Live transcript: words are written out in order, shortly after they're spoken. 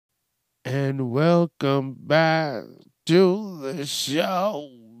and welcome back to the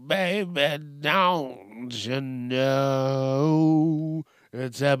show, baby. Don't you know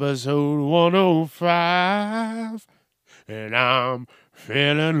it's episode 105, and I'm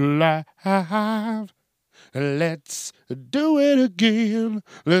feeling alive. Let's do it again.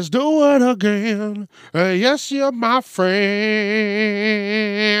 Let's do it again. Yes, you're my friend.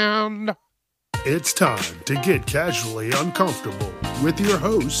 It's time to get casually uncomfortable with your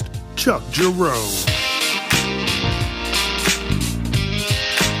host, Chuck Jerome.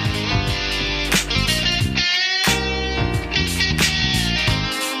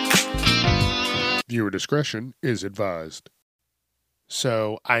 Viewer discretion is advised.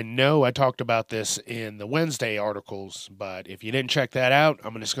 So I know I talked about this in the Wednesday articles, but if you didn't check that out,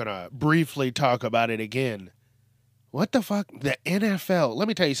 I'm just going to briefly talk about it again. What the fuck? The NFL, let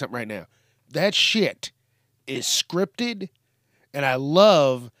me tell you something right now. That shit is scripted, and I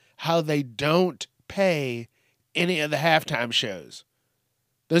love how they don't pay any of the halftime shows.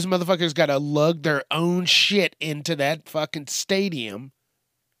 Those motherfuckers got to lug their own shit into that fucking stadium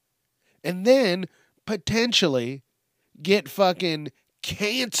and then potentially get fucking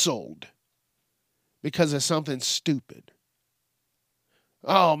canceled because of something stupid.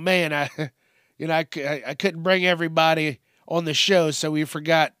 Oh man, I couldn't bring everybody on the show, so we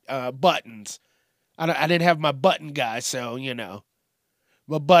forgot buttons. I didn't have my button guy, so my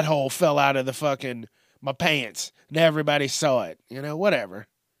butthole fell out of my pants, and everybody saw it. Whatever.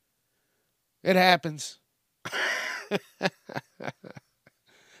 It happens.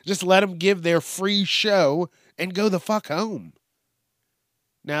 Just let them give their free show and go the fuck home.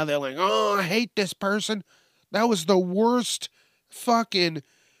 Now they're like, oh, I hate this person. That was the worst fucking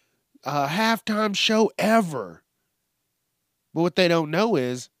halftime show ever. But what they don't know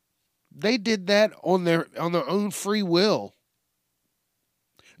is they did that on their own free will.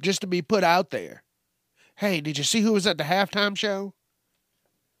 Just to be put out there. Hey, did you see who was at the halftime show?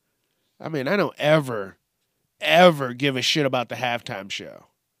 I mean, I don't ever give a shit about the halftime show.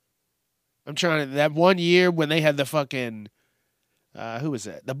 That one year when they had the fucking, who was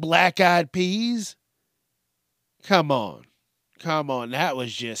that? The Black Eyed Peas? Come on. That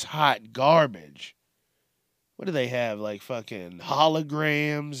was just hot garbage. What do they have? Like fucking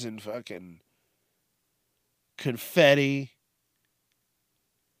holograms and fucking confetti.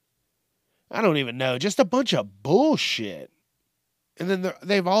 I don't even know. Just a bunch of bullshit. And then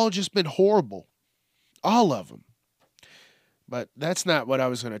they've all just been horrible. All of them. But that's not what I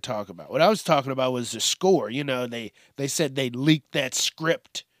was going to talk about. What I was talking about was the score. They said they leaked that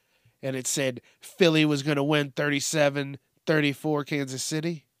script. And it said Philly was going to win 37-34 Kansas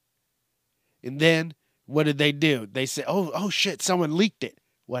City. And then what did they do? They said, oh shit, someone leaked it.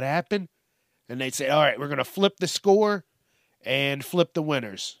 What happened? And they said, all right, we're going to flip the score and flip the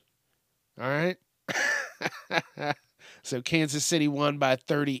winners. All right? So Kansas City won by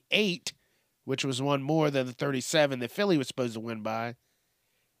 38, which was one more than the 37 that Philly was supposed to win by.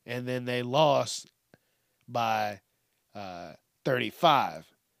 And then they lost by 35,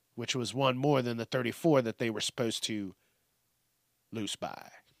 which was one more than the 34 that they were supposed to lose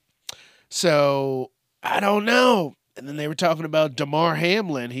by. So, I don't know. And then they were talking about Damar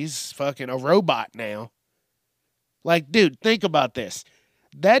Hamlin. He's fucking a robot now. Like, dude, think about this.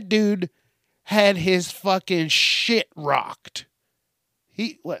 That dude had his fucking shit rocked.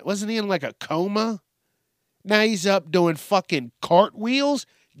 Wasn't he in like a coma? Now he's up doing fucking cartwheels?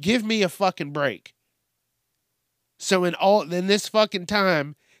 Give me a fucking break. So in this fucking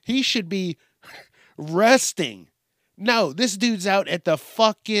time, he should be resting. No, this dude's out at the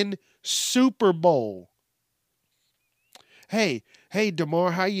fucking Super Bowl. Hey,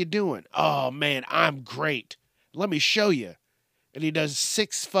 Damar, how you doing? Oh, man, I'm great. Let me show you. And he does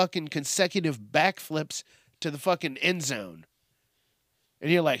 6 fucking consecutive backflips to the fucking end zone.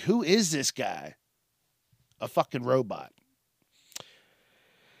 And you're like, who is this guy? A fucking robot.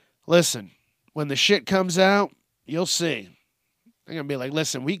 Listen, when the shit comes out, you'll see. They're going to be like,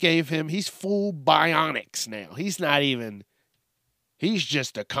 listen, we gave him, he's full bionics now. He's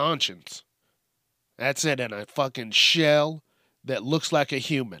just a conscience. That's it, in a fucking shell that looks like a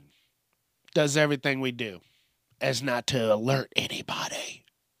human. Does everything we do. As not to alert anybody.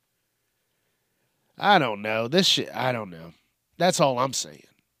 I don't know. This shit, I don't know. That's all I'm saying.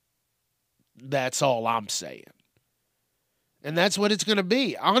 And that's what it's going to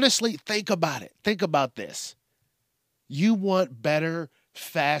be. Honestly, think about it. Think about this. You want better,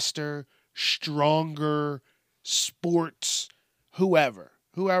 faster, stronger sports, whoever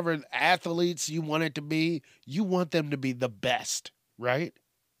athletes you want it to be, you want them to be the best, right?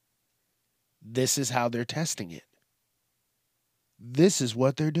 This is how they're testing it. This is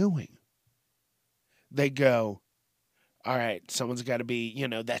what they're doing. they go, all right, someone's got to be,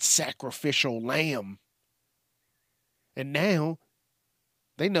 that sacrificial lamb. And now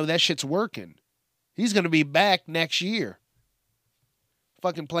they know that shit's working. He's going to be back next year,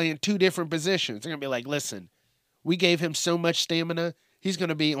 fucking playing two different positions. They're going to be like, listen, we gave him so much stamina, he's going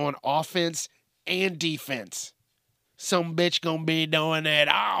to be on offense and defense. Some bitch going to be doing it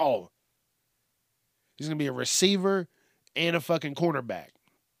all. He's going to be a receiver and a fucking cornerback.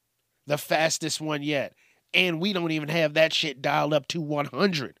 The fastest one yet. And we don't even have that shit dialed up to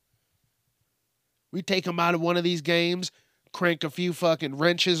 100. We take him out of one of these games, crank a few fucking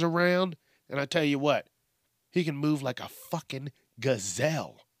wrenches around, and I tell you what, he can move like a fucking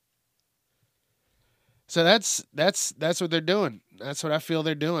gazelle. So that's what they're doing. That's what I feel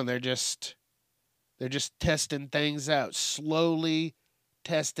they're doing. They're just testing things out, slowly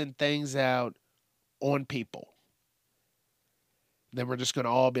testing things out on people. Then we're just going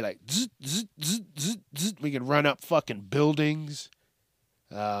to all be like, zzz, zzz, zzz, zzz, zzz. We can run up fucking buildings.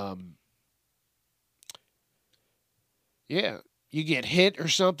 Yeah, you get hit or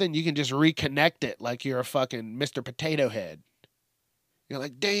something, you can just reconnect it like you're a fucking Mr. Potato Head. You're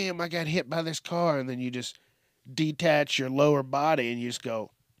like, damn, I got hit by this car. And then you just detach your lower body and you just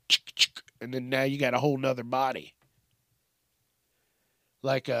go, and then now you got a whole nother body.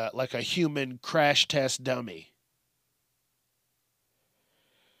 Like a human crash test dummy.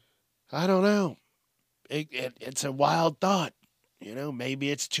 I don't know. It's a wild thought. Maybe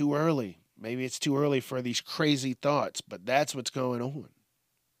it's too early. Maybe it's too early for these crazy thoughts, but that's what's going on.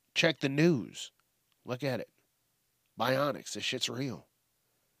 Check the news. Look at it. Bionics, this shit's real.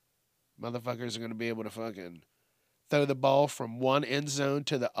 Motherfuckers are going to be able to fucking throw the ball from one end zone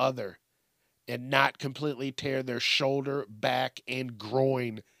to the other and not completely tear their shoulder, back, and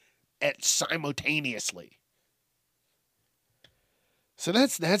groin simultaneously. So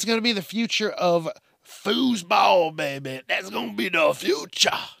that's going to be the future of foosball, baby. That's going to be the future.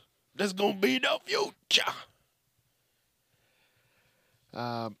 That's going to be the future.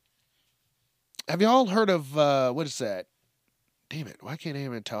 Have y'all heard of, what is that? Damn it, why can't I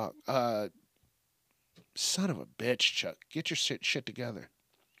even talk? Son of a bitch, Chuck. Get your shit together.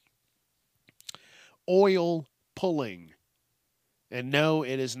 Oil pulling. And no,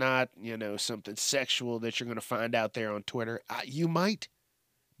 it is not, something sexual that you're going to find out there on Twitter. You might,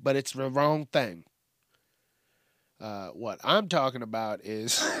 but it's the wrong thing. What I'm talking about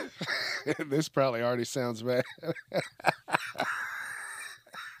is, this probably already sounds bad.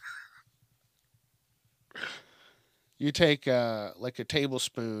 You take like a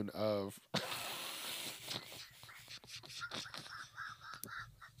tablespoon of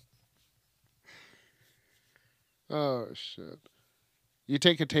oh shit. You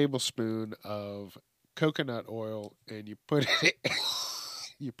take a tablespoon of coconut oil and you put it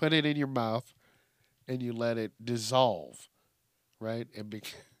you put it in your mouth and you let it dissolve, right? And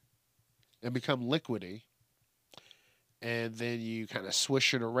become liquidy. And then you kind of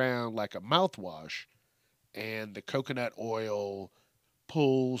swish it around like a mouthwash. And the coconut oil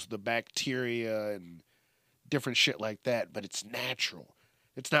pulls the bacteria and different shit like that, but it's natural.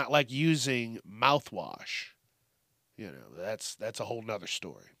 It's not like using mouthwash. That's a whole nother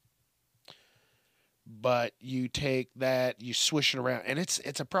story. But you take that, you swish it around, and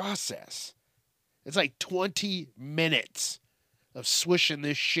it's a process. It's like 20 minutes of swishing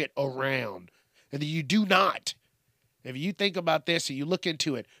this shit around. And you do not, if you think about this and you look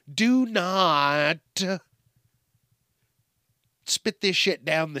into it, do not spit this shit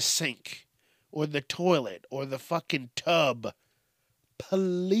down the sink or the toilet or the fucking tub.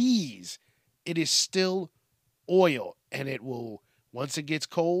 Please. It is still oil, and it will, once it gets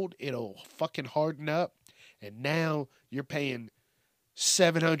cold, it'll fucking harden up. And now you're paying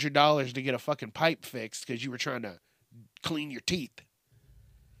 $700 to get a fucking pipe fixed because you were trying to clean your teeth.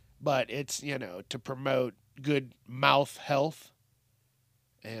 But it's, to promote good mouth health.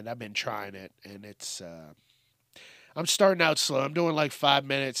 And I've been trying it, and it's, I'm starting out slow. I'm doing like 5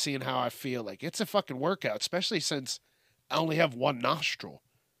 minutes, seeing how I feel. Like, it's a fucking workout, especially since I only have one nostril.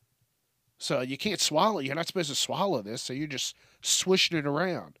 So you can't swallow. You're not supposed to swallow this, so you're just swishing it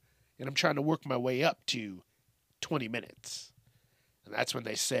around. And I'm trying to work my way up to 20 minutes. And that's when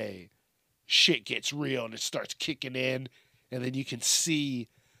they say shit gets real and it starts kicking in. And then you can see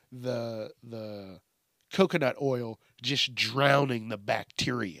the coconut oil just drowning the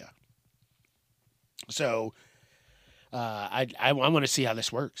bacteria. So I want to see how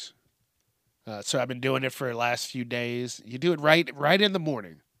this works. So I've been doing it for the last few days. You do it right in the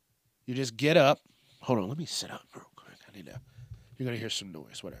morning. You just get up. Hold on, let me sit up real quick. You're going to hear some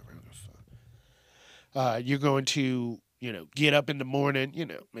noise, whatever. You're going to, get up in the morning,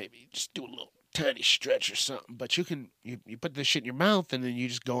 maybe just do a little tiny stretch or something. But you put this shit in your mouth and then you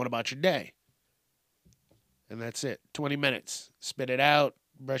just go on about your day. And that's it. 20 minutes. Spit it out,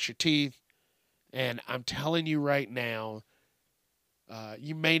 brush your teeth. And I'm telling you right now,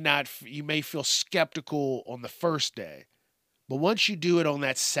 you may feel skeptical on the first day, but once you do it on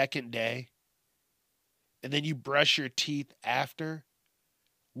that second day, and then you brush your teeth after,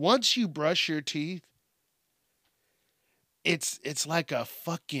 once you brush your teeth, it's like a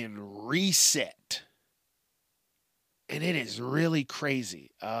fucking reset, and it is really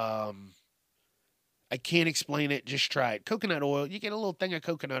crazy. I can't explain it. Just try it. Coconut oil. You get a little thing of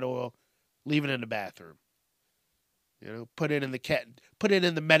coconut oil, leave it in the bathroom. Put it in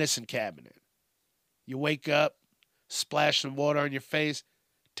the medicine cabinet. You wake up, splash some water on your face,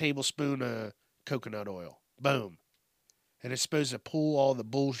 tablespoon of coconut oil. Boom. And it's supposed to pull all the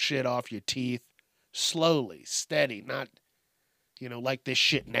bullshit off your teeth slowly, steady, not, like this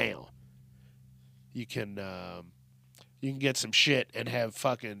shit now. You can get some shit and have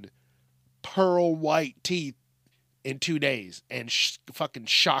fucking pearl white teeth in 2 days and fucking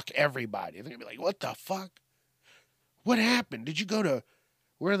shock everybody. They're going to be like, what the fuck? What happened? Did you go to,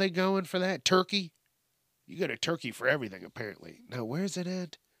 where are they going for that? Turkey? You go to Turkey for everything, apparently. Now, where's it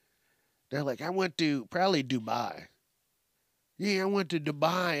at? They're like, I went to probably Dubai. Yeah, I went to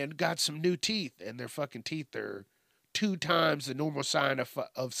Dubai and got some new teeth. And their fucking teeth are 2 times the normal size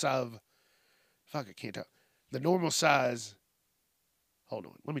of fuck, I can't talk. The normal size, hold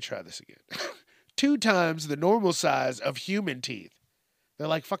on, let me try this again. 2 times the normal size of human teeth. They're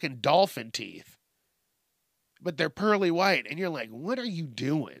like fucking dolphin teeth. But they're pearly white. And you're like, what are you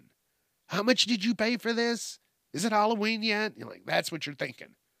doing? How much did you pay for this? Is it Halloween yet? You're like, that's what you're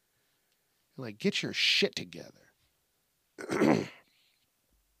thinking. You're like, get your shit together. What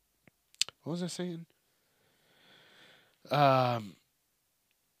was I saying? Yeah,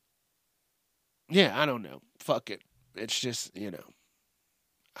 I don't know. Fuck it. It's just, it's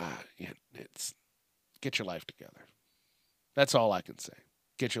get your life together. That's all I can say.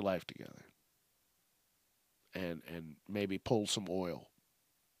 Get your life together. And maybe pull some oil.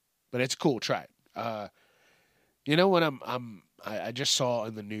 But it's cool. Try it. You know what I just saw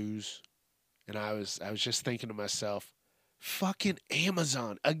in the news, and I was just thinking to myself, fucking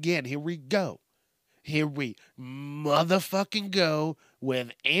Amazon again. Here we go. Here we motherfucking go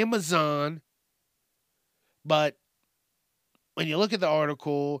with Amazon. But when you look at the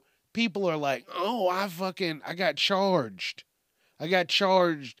article, people are like, oh, I got charged.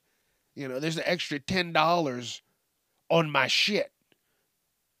 There's an extra $10 on my shit.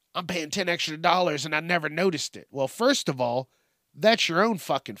 I'm paying $10 extra and I never noticed it. Well, first of all, that's your own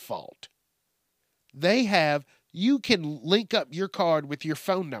fucking fault. You can link up your card with your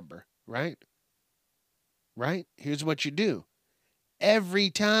phone number, right? Right? Here's what you do. Every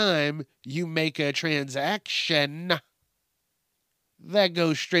time you make a transaction, that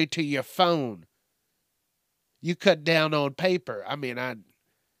goes straight to your phone. You cut down on paper. I mean, I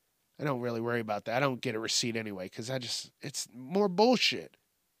don't really worry about that. I don't get a receipt anyway because it's more bullshit.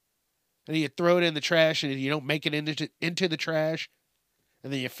 And then you throw it in the trash and you don't make it into the trash.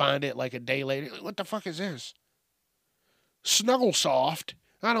 And then you find it like a day later. What the fuck is this? Snuggle Soft.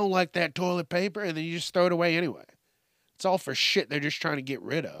 I don't like that toilet paper. And then you just throw it away anyway. It's all for shit they're just trying to get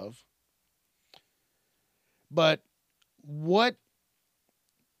rid of. But what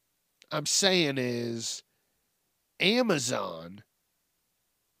I'm saying is Amazon,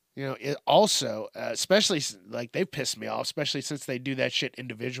 it also, especially like they piss me off, especially since they do that shit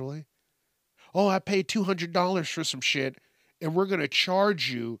individually. Oh, I paid $200 for some shit, and we're going to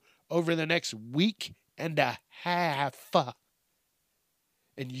charge you over the next week and a half.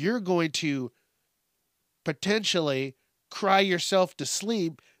 And you're going to potentially cry yourself to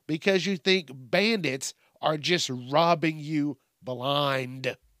sleep because you think bandits are just robbing you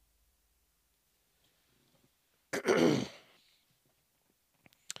blind.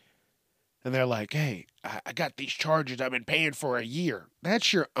 And they're like, hey, I got these charges I've been paying for a year.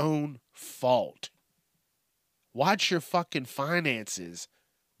 That's your own fault. Watch your fucking finances,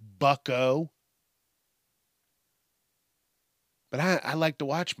 bucko. But I like to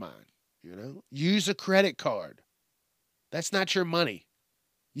watch mine, Use a credit card. That's not your money.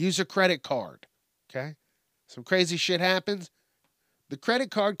 Use a credit card, okay? Some crazy shit happens. The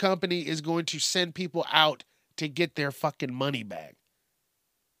credit card company is going to send people out to get their fucking money back.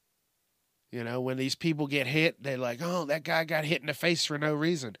 When these people get hit, they're like, oh, that guy got hit in the face for no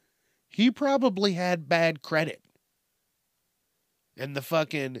reason. He probably had bad credit. And the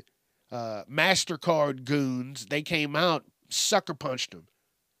fucking MasterCard goons, they came out, sucker punched him.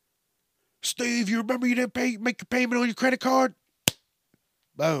 Steve, you remember you didn't make your payment on your credit card?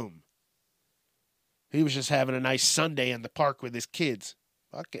 Boom. He was just having a nice Sunday in the park with his kids.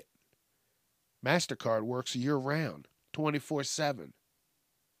 Fuck it. MasterCard works year round, 24/7.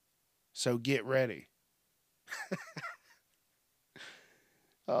 So get ready.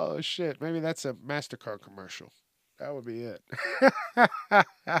 Oh, shit. Maybe that's a MasterCard commercial. That would be it.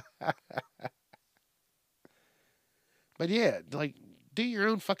 But yeah, like, do your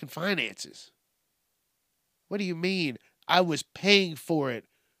own fucking finances. What do you mean? I was paying for it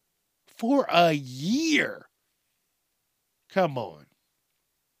for a year. Come on.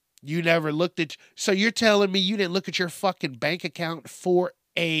 You never looked at. So you're telling me you didn't look at your fucking bank account for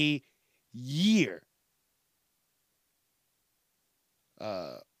a year?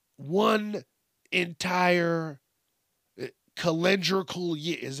 One entire calendrical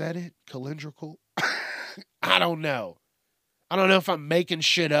year. Is that it? Calendrical? I don't know. I don't know if I'm making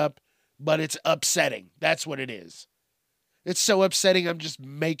shit up, but it's upsetting. That's what it is. It's so upsetting I'm just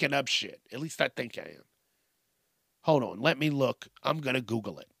making up shit. At least I think I am. Hold on. Let me look. I'm going to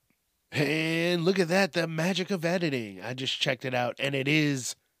Google it. And look at that. The magic of editing. I just checked it out. And it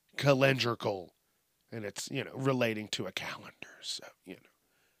is calendrical. And it's, relating to a calendar. So,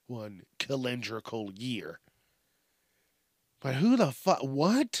 one calendrical year. But who the fuck?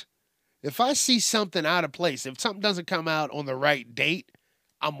 What? If I see something out of place, if something doesn't come out on the right date,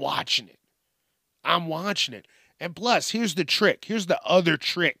 I'm watching it. I'm watching it. And plus, here's the trick. Here's the other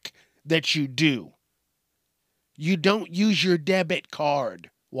trick that you do. You don't use your debit card.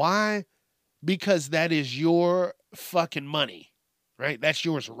 Why? Because that is your fucking money, right? That's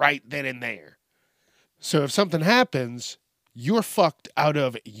yours right then and there. So if something happens, you're fucked out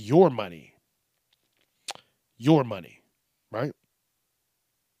of your money. Your money, right?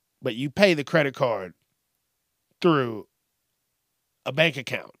 But you pay the credit card through a bank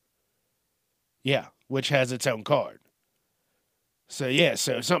account. Yeah, which has its own card. So yeah,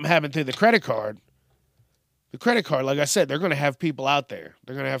 so if something happened through the credit card, like I said, they're going to have people out there.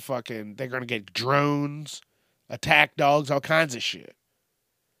 They're going to have they're going to get drones, attack dogs, all kinds of shit.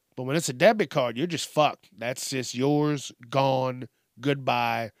 But when it's a debit card, you're just fucked. That's just yours, gone,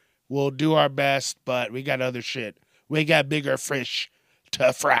 goodbye. We'll do our best, but we got other shit. We got bigger fish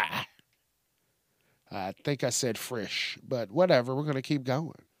to fry. I think I said frish, but whatever. We're going to keep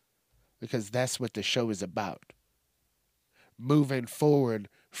going because that's what the show is about. Moving forward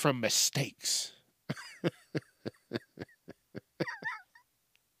from mistakes.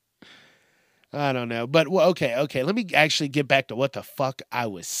 I don't know. But, okay. Let me actually get back to what the fuck I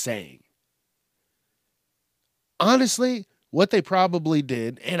was saying. Honestly, what they probably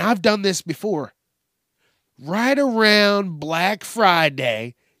did, and I've done this before, right around Black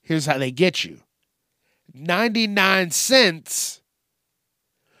Friday, here's how they get you. 99 cents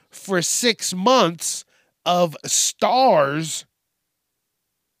for 6 months of stars.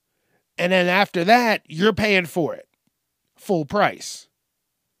 And then after that, you're paying for it. Full price.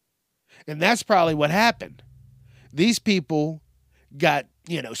 And that's probably what happened. These people got,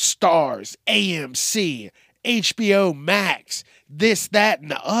 stars, AMC, HBO Max, this, that,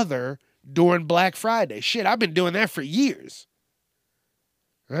 and the other during Black Friday. Shit, I've been doing that for years.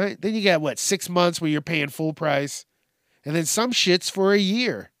 Right? Then you got, 6 months where you're paying full price. And then some shit's for a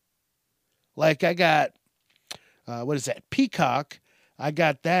year. Like I got, Peacock. I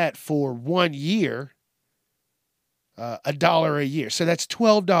got that for 1 year. $1 a year. So that's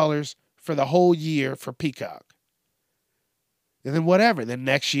 $12 for the whole year for Peacock. And then whatever. Then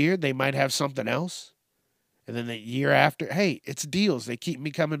next year, they might have something else. And then the year after, hey, it's deals. They keep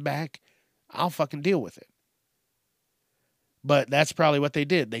me coming back. I'll fucking deal with it. But that's probably what they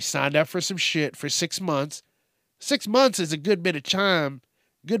did. They signed up for some shit for 6 months. 6 months is a good bit of time,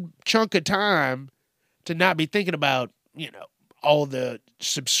 good chunk of time to not be thinking about, all the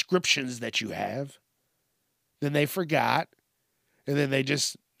subscriptions that you have. Then they forgot. And then they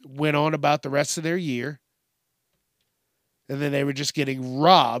just went on about the rest of their year. And then they were just getting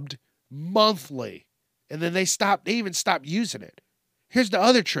robbed monthly. And then they even stopped using it. Here's the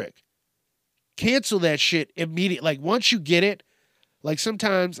other trick. Cancel that shit immediately. Like once you get it, like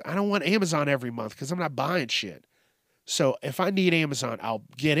sometimes I don't want Amazon every month because I'm not buying shit. So if I need Amazon, I'll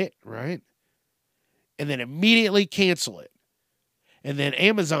get it, right? And then immediately cancel it. And then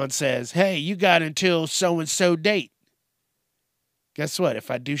Amazon says, hey, you got until so-and-so date. Guess what?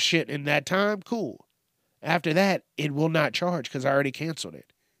 If I do shit in that time, cool. After that, it will not charge because I already canceled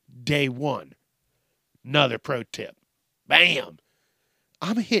it. Day one. Another pro tip. Bam.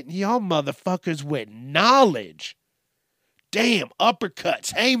 I'm hitting y'all motherfuckers with knowledge. Damn,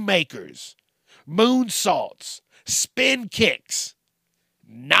 uppercuts, haymakers, moonsaults, spin kicks.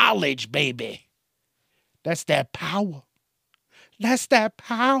 Knowledge, baby. That's that power. That's that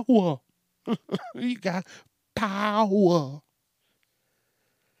power. You got power.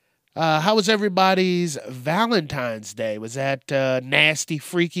 How was everybody's Valentine's Day? Was that nasty,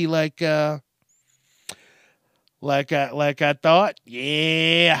 freaky like I thought?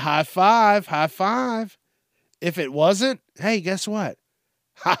 Yeah, high five, high five. If it wasn't, hey, guess what?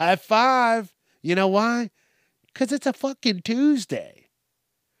 High five. You know why? Because it's a fucking Tuesday.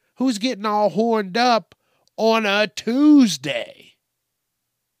 Who's getting all horned up on a Tuesday?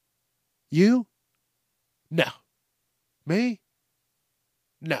 You? No. Me?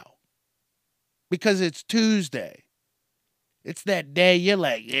 No. Because it's Tuesday. It's that day you're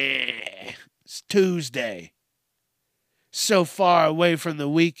like, yeah, it's Tuesday. So far away from the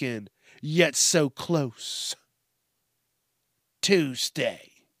weekend, yet so close. Tuesday.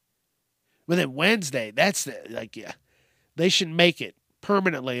 But then Wednesday, that's yeah, they should make it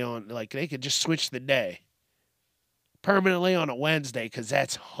permanently on, like they could just switch the day. Permanently on a Wednesday, because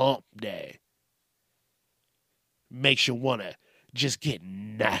that's hump day. Makes you want to just get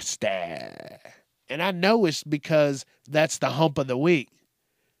nasty. And I know it's because that's the hump of the week.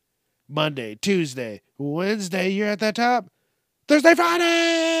 Monday, Tuesday, Wednesday, you're at that top. Thursday,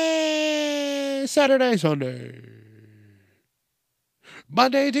 Friday, Saturday, Sunday.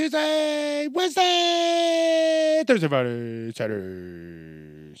 Monday, Tuesday, Wednesday, Thursday, Friday,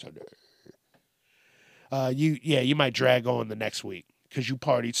 Saturday, Sunday. You might drag on the next week because you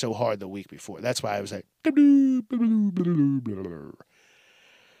partied so hard the week before. That's why I was like,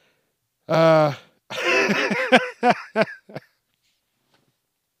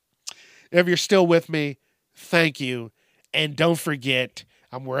 if you're still with me, thank you. And don't forget,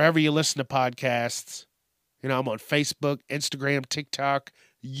 I'm wherever you listen to podcasts. You know, I'm on Facebook, Instagram, TikTok,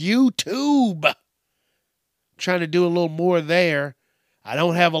 YouTube. I'm trying to do a little more there. I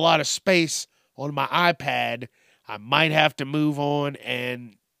don't have a lot of space on my iPad. I might have to move on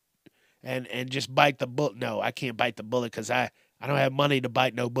and just bite the bullet. No, I can't bite the bullet because I don't have money to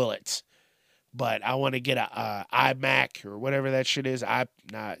bite no bullets. But I want to get a iMac or whatever that shit is.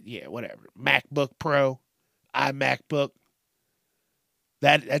 Whatever. MacBook Pro, iMacBook.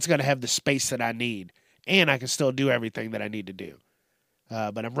 That's going to have the space that I need. And I can still do everything that I need to do.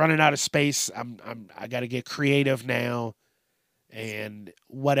 But I'm running out of space. I got to get creative now and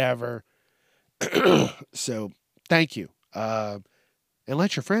whatever. So thank you. And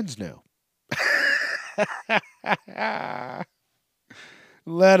let your friends know.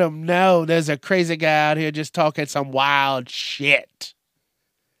 Let them know there's a crazy guy out here just talking some wild shit.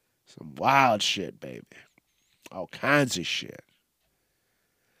 Some wild shit, baby. All kinds of shit.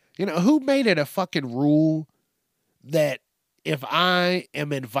 You know, who made it a fucking rule that if I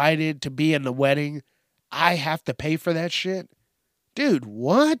am invited to be in the wedding, I have to pay for that shit? Dude,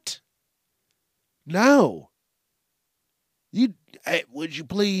 what? No. Would you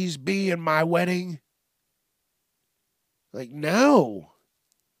please be in my wedding? Like, no.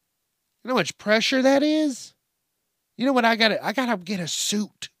 You know how much pressure that is? You know what I gotta get a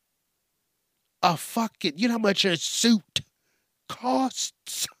suit. You know how much a suit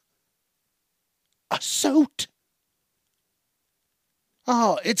costs? A suit?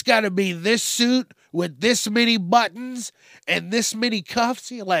 Oh, it's gotta be this suit with this many buttons and this many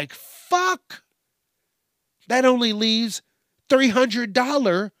cuffs. You're like, fuck. That only leaves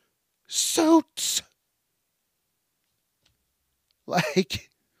 $300 suits. Like,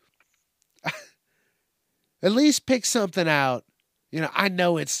 at least pick something out. You know, I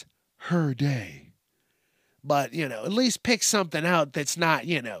know it's her day, but, you know, at least pick something out that's not,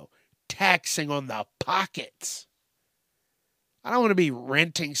 you know, taxing on the pockets. I don't want to be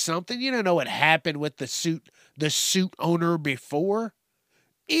renting something. You don't know what happened with the suit owner before.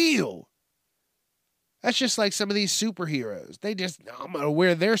 Ew. That's just like some of these superheroes. I'm going to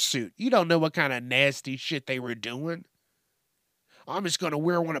wear their suit. You don't know what kind of nasty shit they were doing. I'm just going to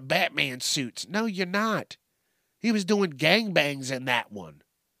wear one of Batman's suits. No, you're not. He was doing gangbangs in that one.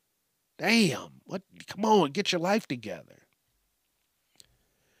 Damn. What? Come on, get your life together.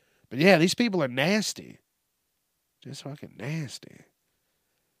 But yeah, these people are nasty. Just fucking nasty.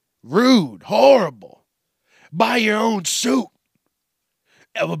 Rude. Horrible. Buy your own suit.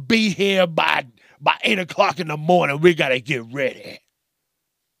 It will be here by 8 o'clock in the morning. We got to get ready.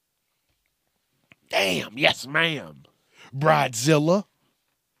 Damn. Yes, ma'am. Bridezilla.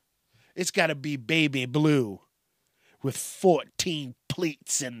 It's got to be baby blue with 14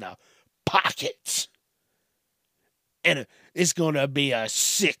 pleats in the pockets. And it's going to be a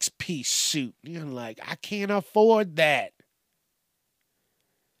 6-piece suit. You're like, I can't afford that.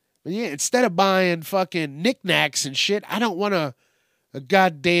 But yeah, instead of buying fucking knickknacks and shit, I don't want a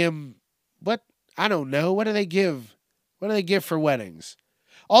goddamn, I don't know. What do they give? What do they give for weddings?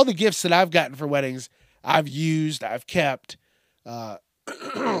 all the gifts that I've gotten for weddings, I've used, I've kept. Uh,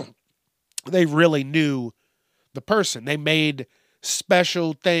 they really knew the person. They made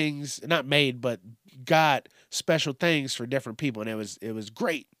special things, not made, but got special things for different people, and it was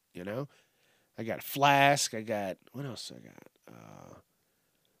great. You know, I got a flask. I got what else? I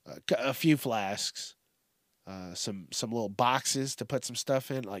got a few flasks. Some little boxes to put some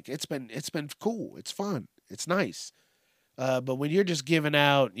stuff in. Like it's been cool. It's fun. It's nice. But when you're just giving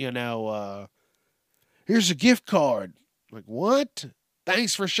out, here's a gift card. Like what?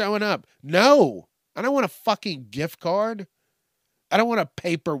 Thanks for showing up. No, I don't want a fucking gift card. I don't want a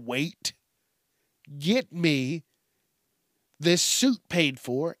paperweight. Get me this suit paid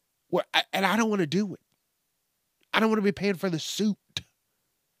for, and I don't want to do it. I don't want to be paying for the suit.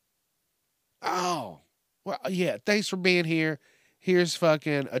 Oh. Well, yeah, thanks for being here. Here's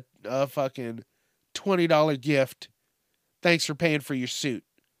fucking a fucking $20 gift. Thanks for paying for your suit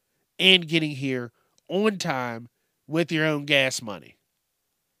and getting here on time with your own gas money.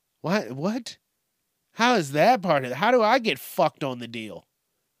 What? How is that part of it? How do I get fucked on the deal?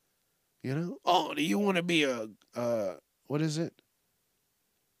 You know? Oh, do you want to be what is it?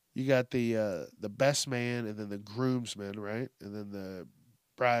 You got the best man and then the groomsman, right? And then the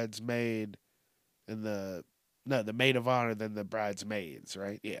bridesmaid and the maid of honor, then the bridesmaids,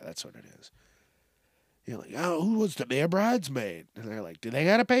 right? Yeah, that's what it is. You're like, oh, who wants to be a bridesmaid? And they're like, do they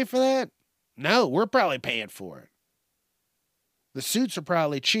got to pay for that? No, we're probably paying for it. The suits are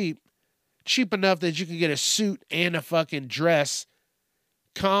probably cheap enough that you can get a suit and a fucking dress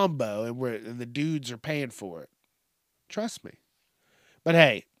combo, and the dudes are paying for it. Trust me. But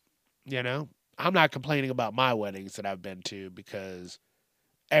hey, I'm not complaining about my weddings that I've been to because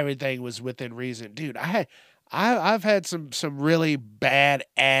everything was within reason. Dude, I've had some really bad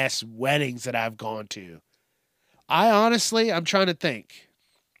ass weddings that I've gone to. I'm trying to think.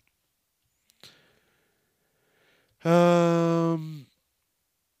 I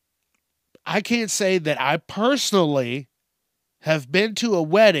can't say that I personally have been to a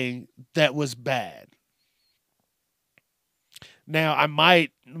wedding that was bad. Now,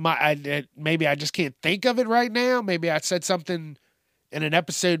 maybe I just can't think of it right now. Maybe I said something in an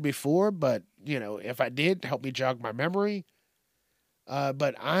episode before, but, if I did, help me jog my memory.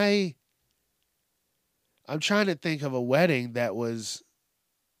 But I'm trying to think of a wedding that was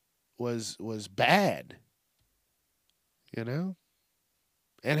bad,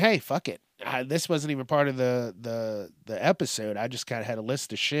 And hey, fuck it. This wasn't even part of the episode. I just kind of had a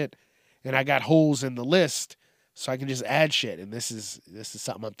list of shit, and I got holes in the list, so I can just add shit. And this is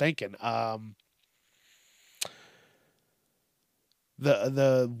something I'm thinking.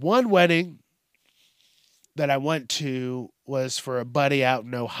 The one wedding that I went to was for a buddy out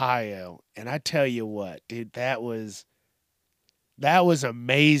in Ohio, and I tell you what, dude, that was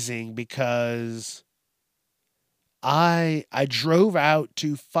amazing because I drove out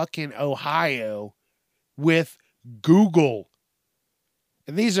to fucking Ohio with Google.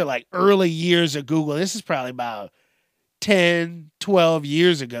 And these are like early years of Google. This is probably about 10, 12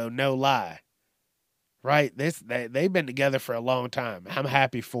 years ago, no lie. Right? They've been together for a long time. I'm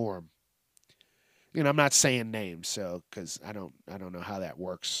happy for them. I'm not saying names, so because I don't know how that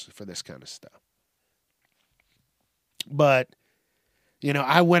works for this kind of stuff. But,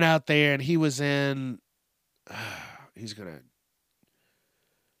 I went out there and he was in. He's gonna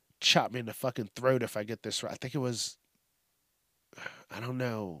chop me in the fucking throat if I get this right. I think it was, I don't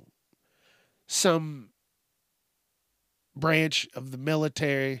know, some branch of the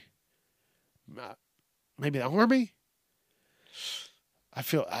military, maybe the Army. I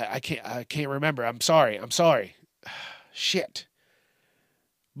can't remember. I'm sorry. Shit.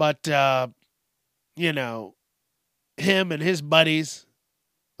 But him and his buddies,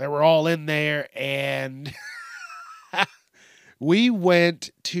 they were all in there, and we went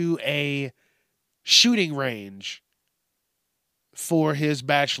to a shooting range for his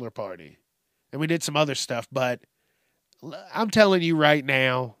bachelor party. And we did some other stuff, but I'm telling you right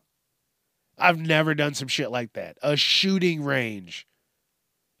now, I've never done some shit like that. A shooting range.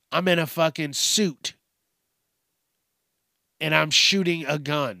 I'm in a fucking suit. And I'm shooting a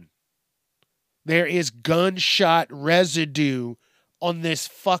gun. There is gunshot residue on this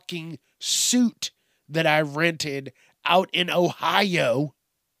fucking suit that I rented out in Ohio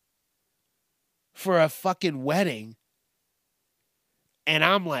for a fucking wedding. And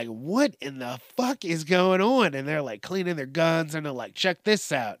I'm like, what in the fuck is going on? And they're like cleaning their guns and they're like, check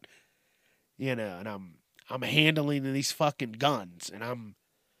this out. And I'm handling these fucking guns and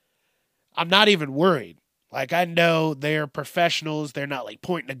I'm not even worried. Like, I know they're professionals. They're not like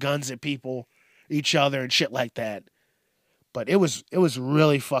pointing the guns at each other and shit like that. But it was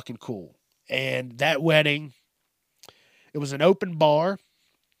really fucking cool. And that wedding, it was an open bar.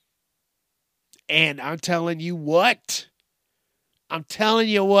 And I'm telling you what,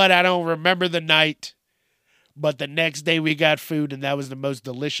 I don't remember the night, but the next day we got food, and that was the most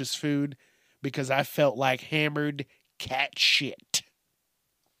delicious food because I felt like hammered cat shit.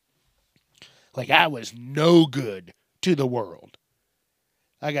 Like I was no good to the world.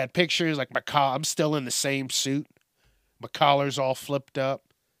 I got pictures like I'm still in the same suit. My collar's all flipped up.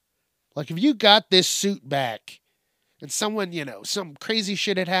 Like if you got this suit back and someone, some crazy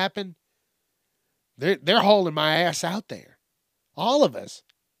shit had happened, they're hauling my ass out there. All of us.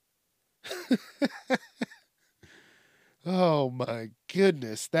 Oh my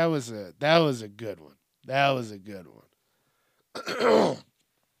goodness. That was a good one. That was a good one.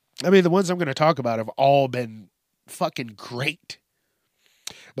 I mean, the ones I'm going to talk about have all been fucking great.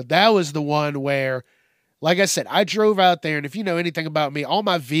 But that was the one where, like I said, I drove out there, and if you know anything about me, all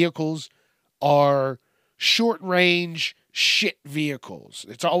my vehicles are short range shit vehicles.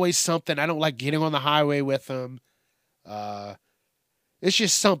 It's always something. I don't like getting on the highway with them. It's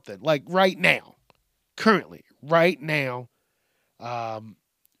just something. Like right now, currently, right now,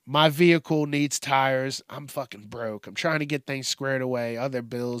 my vehicle needs tires. I'm fucking broke. I'm trying to get things squared away, other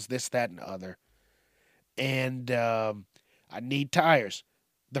bills, this, that, and other. And I need tires.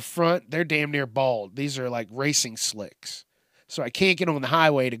 The front, they're damn near bald. These are like racing slicks. So I can't get on the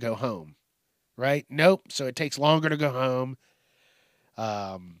highway to go home. Right? Nope. So it takes longer to go home.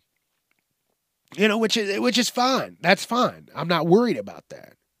 Which is fine. That's fine. I'm not worried about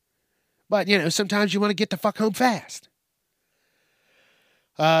that. But, sometimes you want to get the fuck home fast.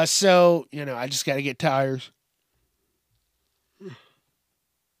 So, I just got to get tires.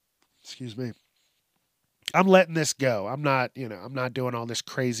 Excuse me. I'm letting this go. I'm not doing all this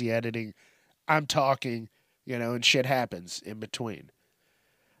crazy editing. I'm talking, and shit happens in between.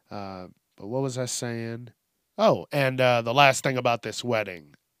 But what was I saying? Oh, and the last thing about this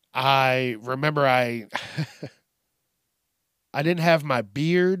wedding. I remember I didn't have my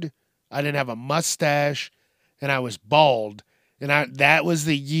beard. I didn't have a mustache. And I was bald. And that was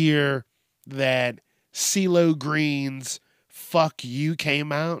the year that CeeLo Green's Fuck You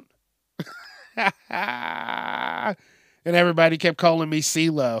came out. And everybody kept calling me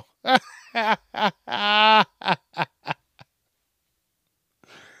CeeLo.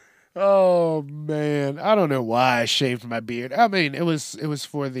 Oh man, I don't know why I shaved my beard. I mean, it was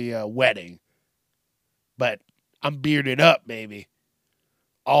for the wedding, but I'm bearded up, baby.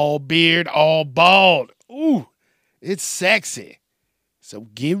 All beard, all bald. Ooh, it's sexy. So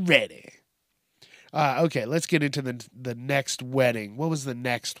get ready. Okay, let's get into the next wedding. What was the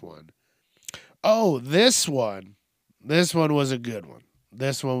next one? Oh, this one. This one was a good one.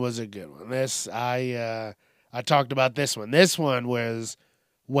 I talked about this one. This one was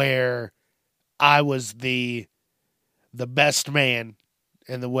where I was the best man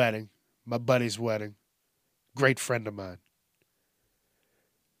in the wedding, my buddy's wedding, great friend of mine.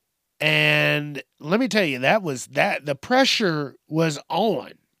 And let me tell you, the pressure was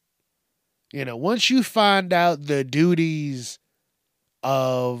on. Once you find out the duties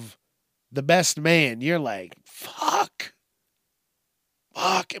of the best man, you're like, fuck.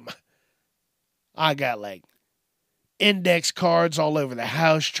 I got like index cards all over the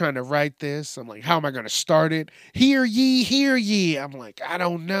house trying to write this. I'm like, how am I going to start it? Hear ye, hear ye. I'm like, I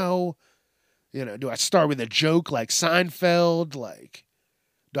don't know. Do I start with a joke like Seinfeld? Like,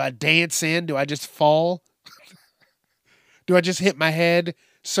 do I dance in? Do I just fall? Do I just hit my head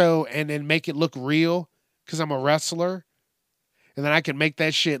and then make it look real because I'm a wrestler? And then I can make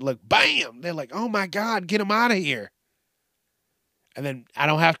that shit look bam. They're like, oh my God, get him out of here. And then I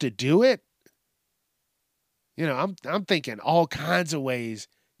don't have to do it. I'm thinking all kinds of ways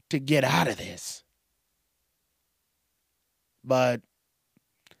to get out of this. But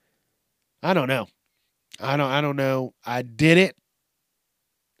I don't know. I don't know. I did it.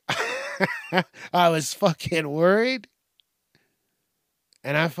 I was fucking worried.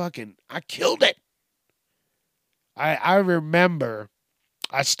 And I killed it. I remember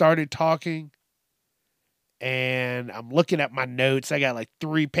I started talking and I'm looking at my notes. I got like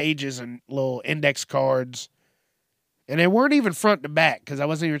 3 pages and little index cards. And they weren't even front to back because I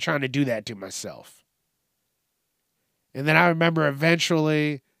wasn't even trying to do that to myself. And then I remember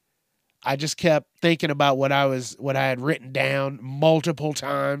eventually I just kept thinking about what I had written down multiple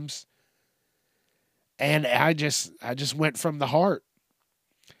times. And I just went from the heart.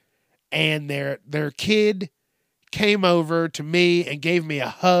 And their kid came over to me and gave me a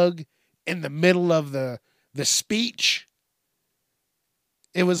hug in the middle of the speech.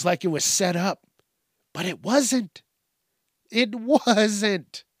 It was like it was set up, but it wasn't. It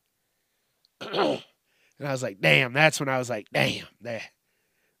wasn't. And I was like, damn, that's when I was like, damn, they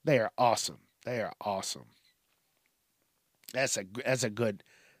are awesome. They are awesome. That's a good,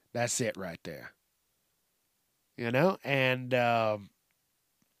 that's it right there. And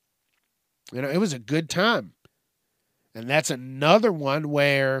it was a good time. And that's another one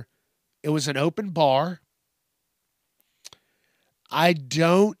where it was an open bar. I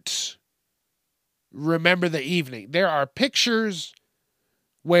don't remember the evening. There are pictures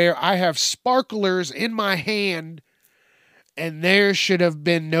where I have sparklers in my hand, and there should have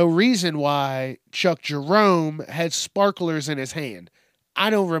been no reason why Chuck Jerome had sparklers in his hand. I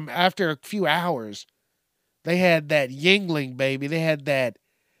don't remember. After a few hours, they had that Yingling, baby. They had that.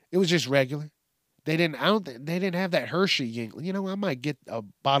 It was just regular. They didn't. They didn't have that Hershey Yingling. I might get a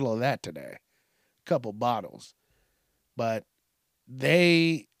bottle of that today, a couple bottles. But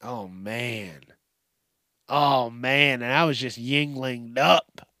they. Oh man, and I was just Yinglinged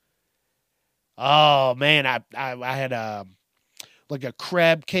up. Oh man, I had like a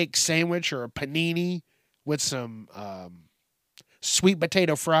crab cake sandwich or a panini with some sweet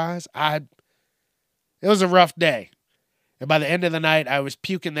potato fries. It was a rough day. And by the end of the night, I was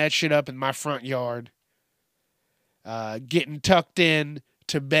puking that shit up in my front yard, getting tucked in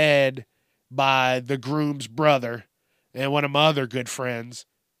to bed by the groom's brother and one of my other good friends,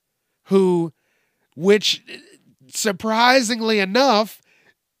 which surprisingly enough,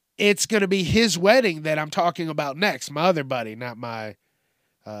 it's going to be his wedding that I'm talking about next. My other buddy, not my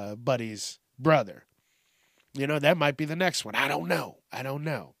buddy's brother. That might be the next one. I don't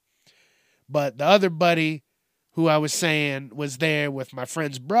know. But the other buddy who I was saying was there with my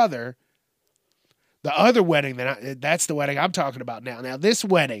friend's brother, the other wedding, that's the wedding I'm talking about now. Now, this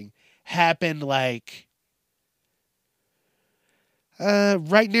wedding happened like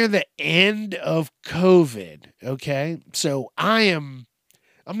right near the end of COVID, okay? So I'm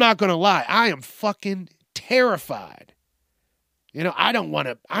not going to lie, I am fucking terrified. I don't want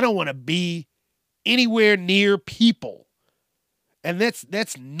to be anywhere near people. And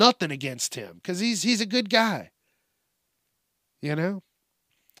that's nothing against him, cuz he's a good guy.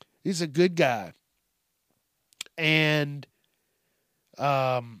 He's a good guy. And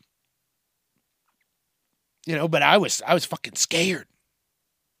but I was fucking scared.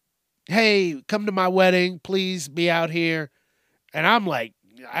 Hey, come to my wedding, please be out here. And I'm like,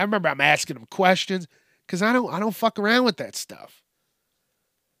 I remember I'm asking him questions cuz I don't fuck around with that stuff.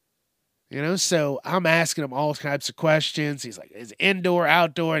 So I'm asking him all types of questions. He's like, is it indoor,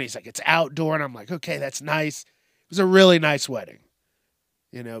 outdoor? And he's like, it's outdoor. And I'm like, okay, that's nice. It was a really nice wedding.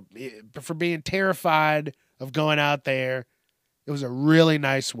 For being terrified of going out there, it was a really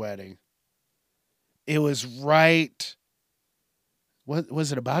nice wedding. It was right. What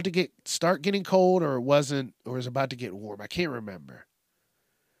was it about to start getting cold, or was it about to get warm? I can't remember.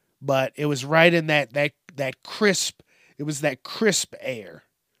 But it was right in that crisp. It was that crisp air.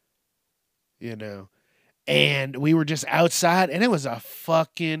 And we were just outside, and it was a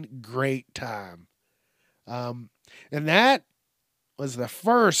fucking great time. And that was the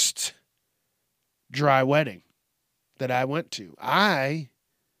first dry wedding that I went to. I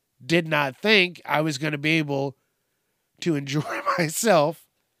did not think I was going to be able to enjoy myself.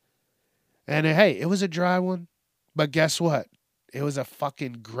 And hey, it was a dry one, but guess what? It was a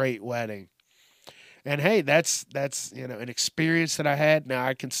fucking great wedding. And hey, that's an experience that I had. Now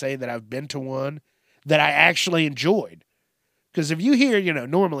I can say that I've been to one that I actually enjoyed. Because if you hear,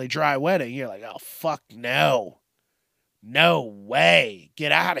 normally dry wedding, you're like, oh, fuck no. No way.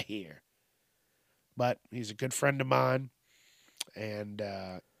 Get out of here. But he's a good friend of mine. And,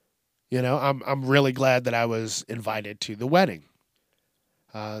 I'm really glad that I was invited to the wedding.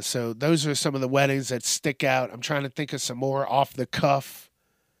 So those are some of the weddings that stick out. I'm trying to think of some more off the cuff.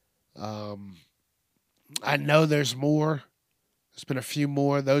 I know there's more. There's been a few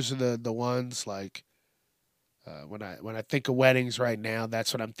more. Those are the ones like when I think of weddings right now,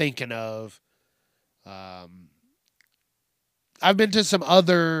 that's what I'm thinking of. I've been to some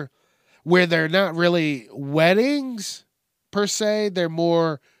other where they're not really weddings per se. They're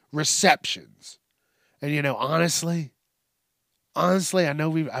more receptions. And honestly, I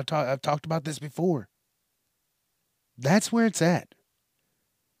know I've talked about this before. That's where it's at.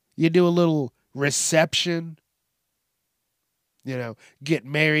 You do a little reception, get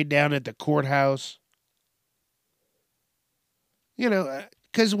married down at the courthouse.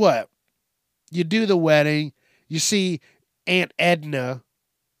 Because what? You do the wedding, you see Aunt Edna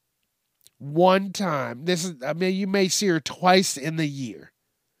one time. You may see her twice in the year.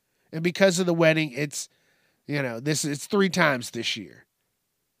 And because of the wedding, it's, it's 3 times this year.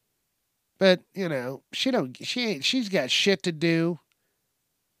 But, she's got shit to do.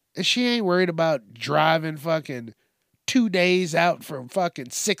 And she ain't worried about driving fucking 2 days out for fucking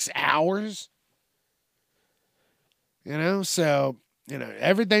 6 hours. So,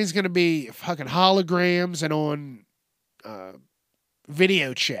 everything's going to be fucking holograms and on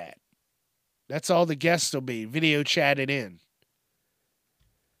video chat. That's all the guests will be, video chatted in.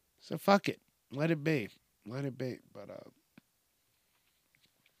 So fuck it. Let it be. Let it be. But,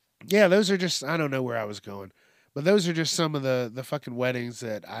 yeah, those are just, I don't know where I was going. But those are just some of the fucking weddings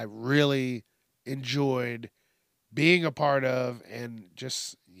that I really enjoyed being a part of and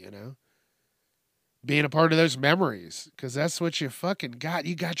just, being a part of those memories. Because that's what you fucking got.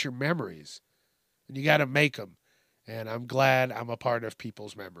 You got your memories. And you got to make them. And I'm glad I'm a part of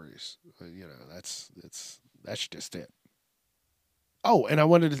people's memories. That's just it. Oh, and I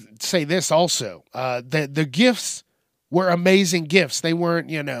wanted to say this also. The gifts were amazing gifts. They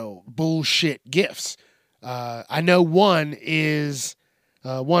weren't, bullshit gifts. I know one was,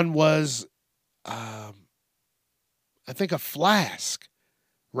 I think a flask,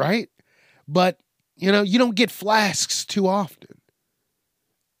 right? But, you don't get flasks too often.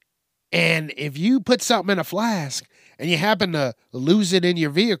 And if you put something in a flask and you happen to lose it in your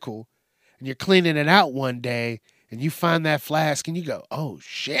vehicle and you're cleaning it out one day and you find that flask and you go, oh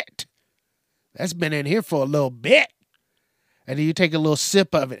shit, that's been in here for a little bit. And then you take a little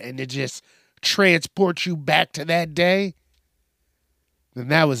sip of it and it just transports you back to that day, then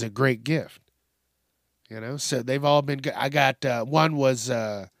that was a great gift. So they've all been good. I got, one was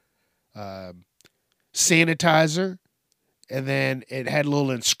sanitizer, and then it had a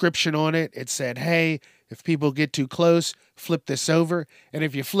little inscription on it. It said, hey, if people get too close, flip this over. And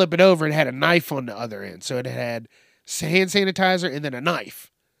if you flip it over, it had a knife on the other end. So it had hand sanitizer and then a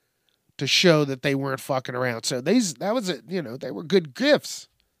knife to show that they weren't fucking around. So they were good gifts.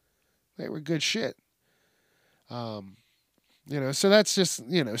 They were good shit. So that's just,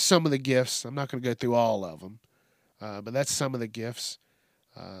 some of the gifts. I'm not going to go through all of them. But that's some of the gifts.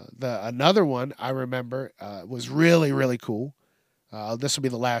 Another one I remember was really, really cool. This will be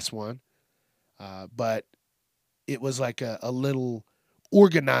the last one. But it was like a little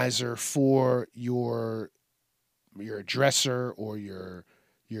organizer for your dresser or your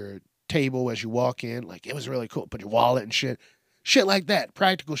table as you walk in. Like, it was really cool. Put your wallet and shit. Shit like that.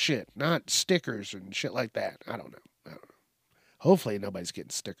 Practical shit. Not stickers and shit like that. I don't know. Hopefully nobody's getting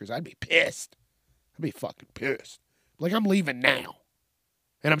stickers. I'd be pissed. I'd be fucking pissed. Like, I'm leaving now.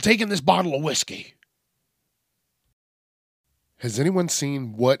 And I'm taking this bottle of whiskey. Has anyone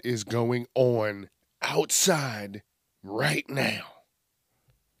seen what is going on outside right now?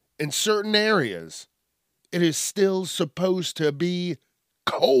 In certain areas, it is still supposed to be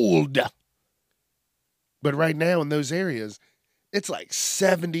cold. But right now in those areas, it's like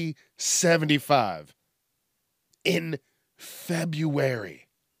 70, 75 in February.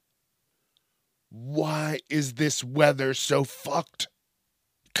 Why is this weather so fucked?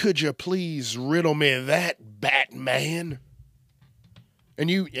 Could you please riddle me that, Batman? And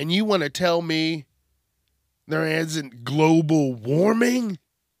you want to tell me there isn't global warming?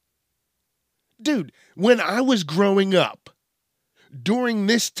 Dude, when I was growing up, during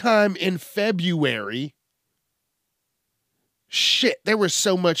this time in February, shit, there was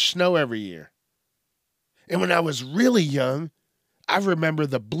so much snow every year. And when I was really young, I remember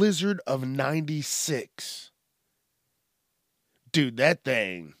the blizzard of 96. Dude, that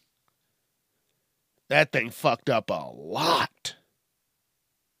thing fucked up a lot.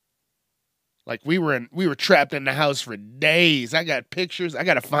 Like, we were trapped in the house for days. I got pictures. I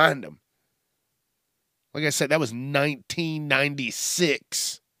got to find them. Like I said, that was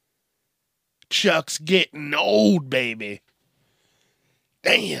 1996. Chuck's getting old, baby.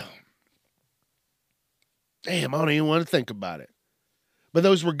 Damn, I don't even want to think about it. But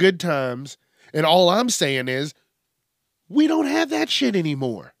those were good times. And all I'm saying is, we don't have that shit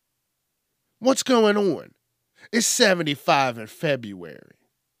anymore. What's going on? It's 75 in February.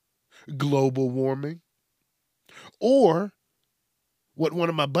 Global warming. Or, what one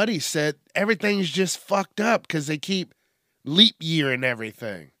of my buddies said, everything's just fucked up because they keep leap year and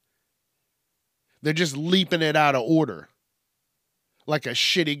everything. They're just leaping it out of order. Like a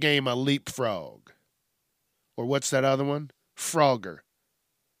shitty game of leapfrog. Or what's that other one? Frogger.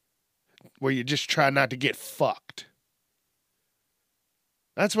 Where you just try not to get fucked.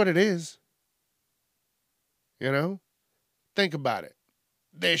 That's what it is. Think about it.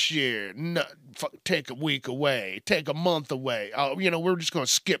 This year, take a week away, take a month away. We're just going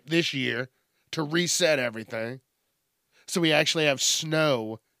to skip this year to reset everything. So we actually have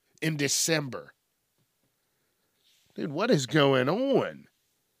snow in December. Dude, what is going on?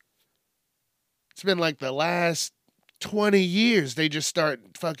 It's been like the last 20 years they just start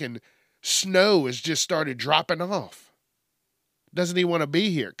fucking snow has just started dropping off. Doesn't he want to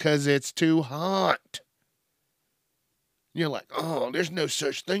be here? Because it's too hot. You're like, oh, there's no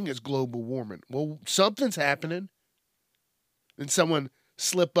such thing as global warming. Well, something's happening. And someone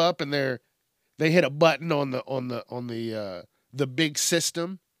slip up and they hit a button on the big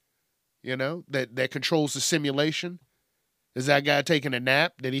system, that controls the simulation. Is that guy taking a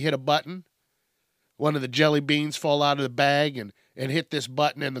nap? Did he hit a button? One of the jelly beans fall out of the bag and hit this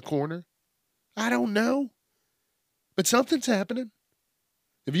button in the corner? I don't know. But something's happening.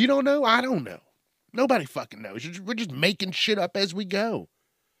 If you don't know, I don't know. Nobody fucking knows. We're just making shit up as we go.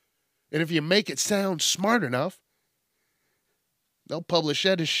 And if you make it sound smart enough, they'll publish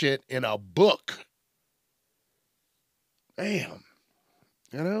that as shit in a book. Damn.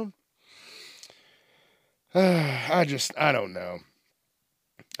 I don't know.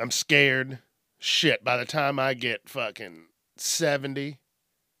 I'm scared. Shit, by the time I get fucking 70,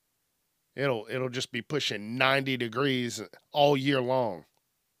 it'll just be pushing 90 degrees all year long.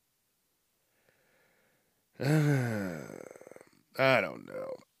 I don't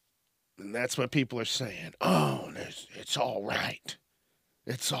know. And that's what people are saying. Oh, it's all right.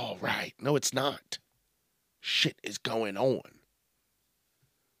 It's all right. No, it's not. Shit is going on.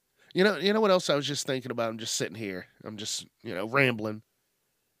 You know what else I was just thinking about? I'm just sitting here. I'm just, rambling.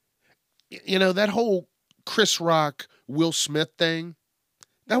 That whole Chris Rock, Will Smith thing,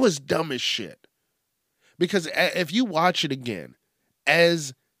 that was dumb as shit. Because if you watch it again,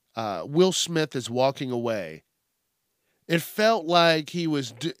 as Will Smith is walking away, it felt like he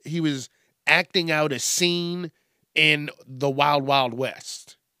was acting out a scene in the Wild Wild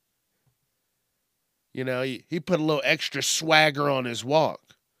West. He put a little extra swagger on his walk.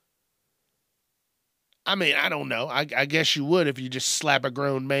 I mean, I don't know. I guess you would if you just slap a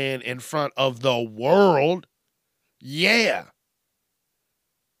grown man in front of the world. Yeah.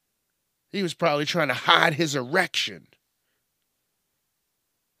 He was probably trying to hide his erection.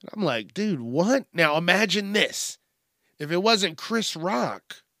 I'm like, dude, what? Now imagine this. If it wasn't Chris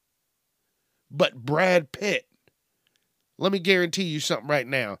Rock, but Brad Pitt, let me guarantee you something right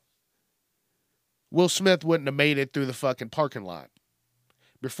now. Will Smith wouldn't have made it through the fucking parking lot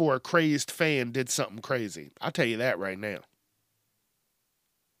before a crazed fan did something crazy. I'll tell you that right now.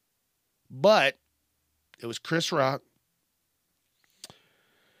 But it was Chris Rock.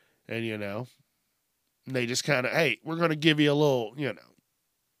 And, they just kind of, hey, we're going to give you a little,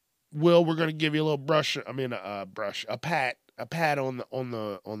 Will, we're going to give you a little a pat on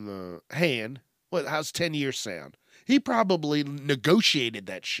the hand. How's 10 years sound? He probably negotiated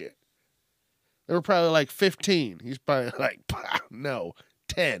that shit. They were probably like 15. He's probably like, no,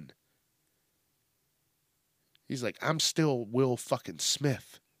 10. He's like, I'm still Will fucking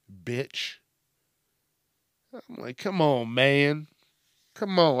Smith, bitch. I'm like, come on, man.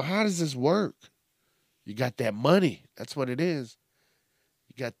 Come on. How does this work? You got that money. That's what it is.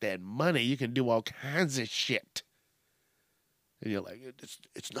 You got that money. You can do all kinds of shit. And you're like,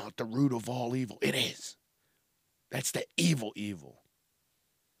 it's not the root of all evil. It is. That's the evil.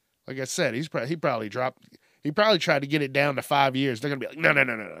 Like I said, he probably tried to get it down to 5 years. They're gonna be like,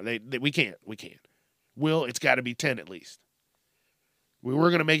 no. We can't. Will, it's got to be 10 at least. We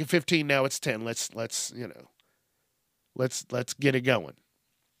were gonna make it 15. Now it's 10. Let's get it going.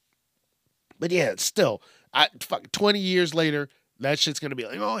 But yeah, it's still, 20 years later, that shit's gonna be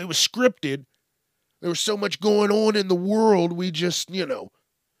like, oh, it was scripted. There was so much going on in the world. We just,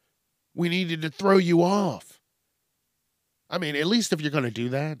 we needed to throw you off. I mean, at least if you're gonna do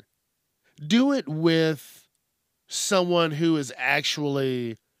that, do it with someone who is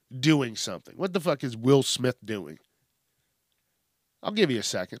actually doing something. What the fuck is Will Smith doing? I'll give you a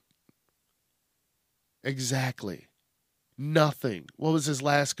second. Exactly. Nothing. What was his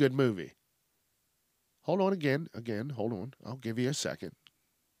last good movie? Hold on again. Hold on. I'll give you a second.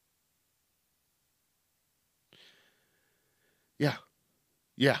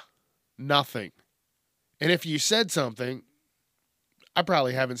 Yeah. Nothing. And if you said something, I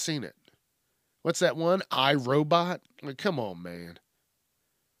probably haven't seen it. What's that one? iRobot? Like, come on, man.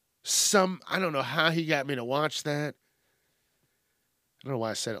 I don't know how he got me to watch that. I don't know why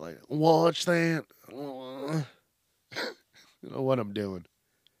I said it like that. Watch that. I don't know what I'm doing.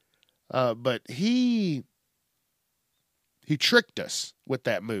 But he tricked us with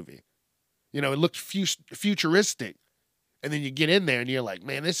that movie. It looked futuristic. And then you get in there and you're like,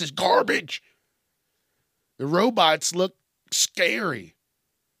 man, this is garbage. The robots look scary.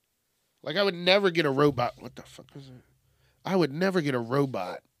 Like, I would never get a robot. What the fuck is it? I would never get a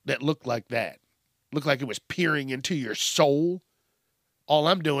robot that looked like that. Looked like it was peering into your soul. All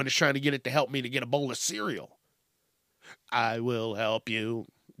I'm doing is trying to get it to help me to get a bowl of cereal. I will help you.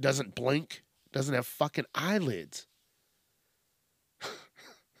 Doesn't blink. Doesn't have fucking eyelids.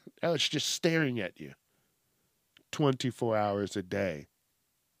 Now it's just staring at you 24 hours a day,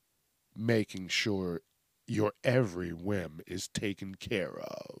 making sure your every whim is taken care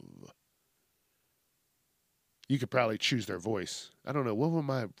of. You could probably choose their voice. I don't know. What would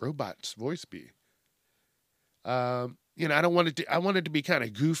my robot's voice be? I don't want it to. I want it to be kind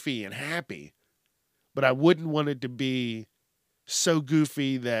of goofy and happy, but I wouldn't want it to be so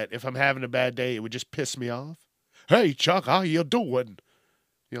goofy that if I'm having a bad day, it would just piss me off. Hey, Chuck, how you doing?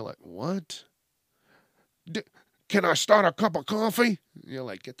 You're like, what? Can I start a cup of coffee? You're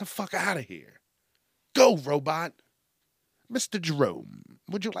like, get the fuck out of here. Go, robot. Mr. Jerome,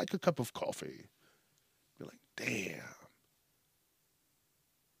 would you like a cup of coffee? You're like, damn.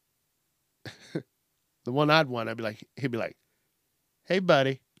 The one I'd want, he'd be like, hey,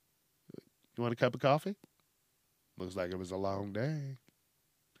 buddy, you want a cup of coffee? Looks like it was a long day.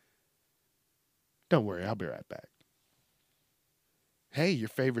 Don't worry, I'll be right back. Hey, your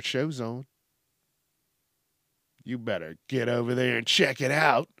favorite show's on. You better get over there and check it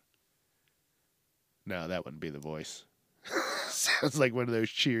out. No, that wouldn't be the voice. Sounds like one of those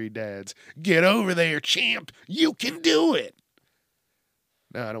cheery dads. Get over there, champ. You can do it.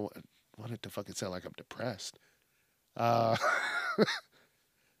 No, I don't want it to fucking sound like I'm depressed. I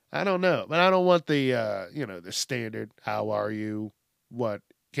don't know. But I don't want the, the standard, how are you? What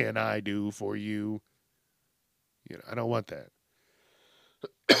can I do for you? I don't want that.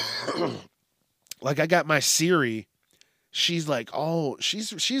 Like I got my Siri. She's like, oh,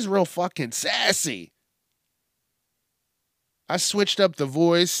 she's real fucking sassy. I switched up the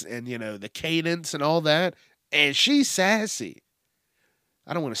voice and, the cadence and all that, and she's sassy.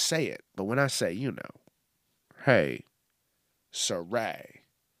 I don't want to say it, but when I say, hey, Saray,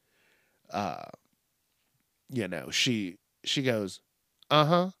 she goes,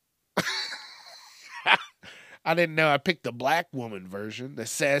 uh-huh. I didn't know I picked the black woman version, the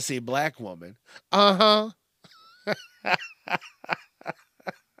sassy black woman. Uh-huh.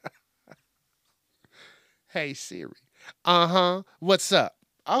 Hey, Siri. Uh-huh. What's up?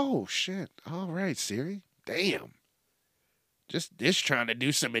 Oh, shit. All right, Siri. Damn. Just trying to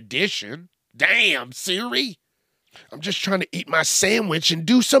do some addition. Damn, Siri. I'm just trying to eat my sandwich and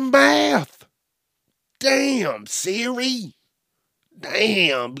do some math. Damn, Siri.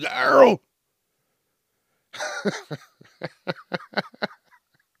 Damn, girl.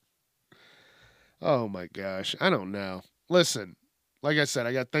 Oh, my gosh. I don't know. Listen, like I said,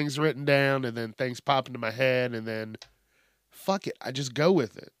 I got things written down and then things pop into my head and then fuck it. I just go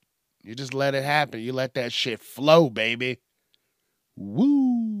with it. You just let it happen. You let that shit flow, baby.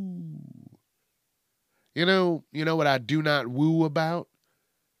 Woo. You know what I do not woo about?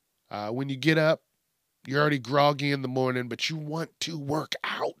 When you get up, you're already groggy in the morning, but you want to work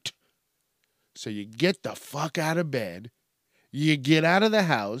out. So you get the fuck out of bed. You get out of the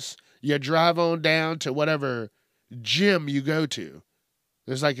house. You drive on down to whatever gym you go to.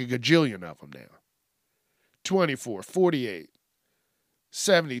 There's like a gajillion of them now. 24, 48,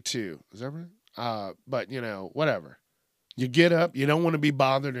 72. Is that right? But, whatever. You get up. You don't want to be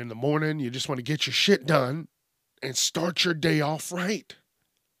bothered in the morning. You just want to get your shit done and start your day off right.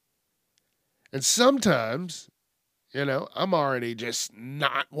 And sometimes, I'm already just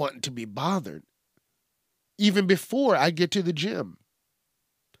not wanting to be bothered even before I get to the gym.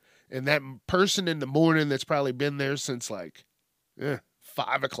 And that person in the morning that's probably been there since 5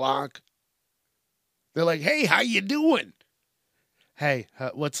 o'clock, they're like, hey, how you doing? Hey,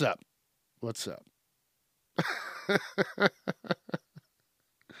 what's up? What's up?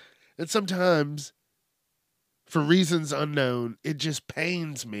 And sometimes, for reasons unknown, it just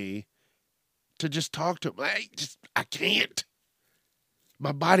pains me to just talk to them. I can't.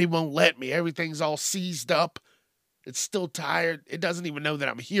 My body won't let me. Everything's all seized up. It's still tired. It doesn't even know that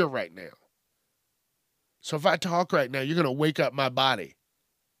I'm here right now. So if I talk right now, you're going to wake up my body.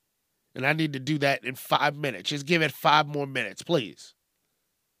 And I need to do that in 5 minutes. Just give it 5 more minutes, please.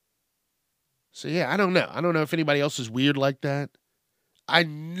 So yeah, I don't know. I don't know if anybody else is weird like that. I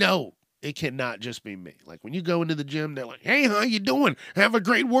know it cannot just be me. Like when you go into the gym, they're like, hey, how you doing? Have a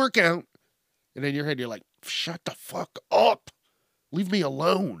great workout. And in your head, you're like, shut the fuck up. Leave me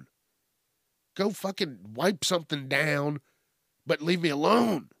alone. Go fucking wipe something down, but leave me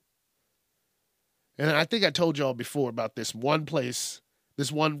alone. And I think I told y'all before about this one place,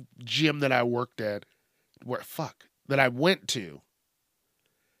 this one gym that I worked at, that I went to.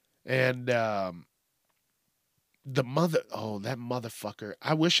 And that motherfucker,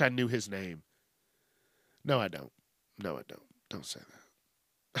 I wish I knew his name. No, I don't. Don't say that.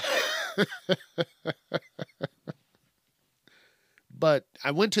 But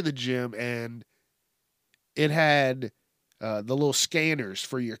I went to the gym and it had the little scanners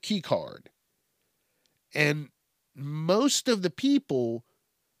for your key card. And most of the people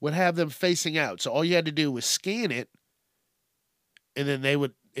would have them facing out. So all you had to do was scan it, and then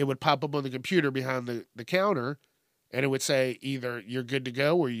it would pop up on the computer behind the counter, and it would say either you're good to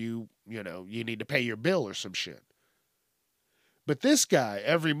go or you need to pay your bill or some shit. But this guy,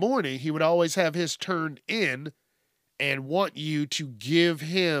 every morning, he would always have his turned in and want you to give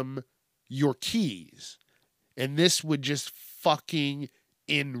him your keys. And this would just fucking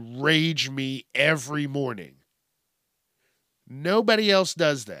enrage me every morning. Nobody else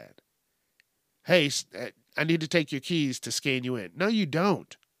does that. Hey, I need to take your keys to scan you in. No, you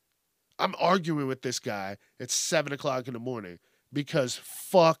don't. I'm arguing with this guy at 7 o'clock in the morning because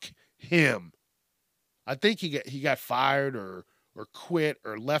fuck him. I think he got fired or quit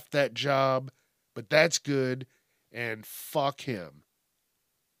or left that job, but that's good, and fuck him.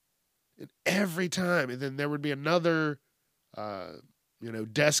 And every time, and then there would be another,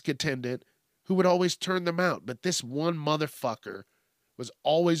 desk attendant who would always turn them out, but this one motherfucker was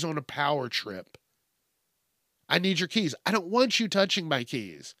always on a power trip. I need your keys. I don't want you touching my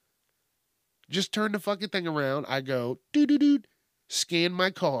keys. Just turn the fucking thing around. I go, doo-doo-doo, scan my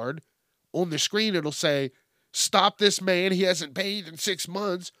card. On the screen, it'll say, stop this man. He hasn't paid in 6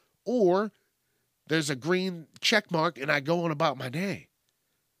 months. Or there's a green check mark, and I go on about my day.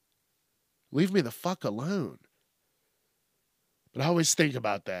 Leave me the fuck alone. But I always think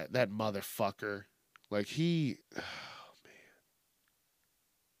about that motherfucker. Like oh man.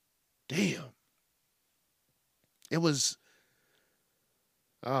 Damn. It was,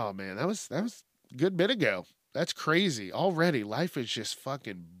 oh man, that was a good bit ago. That's crazy. Already, life is just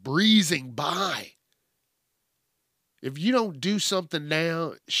fucking breezing by. If you don't do something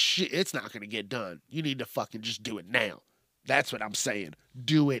now, shit, it's not going to get done. You need to fucking just do it now. That's what I'm saying.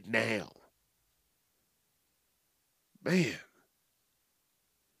 Do it now. Man.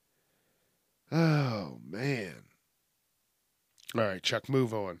 Oh, man. All right, Chuck,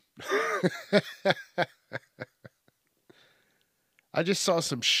 move on. I just saw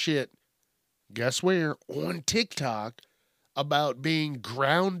some shit, guess where, on TikTok about being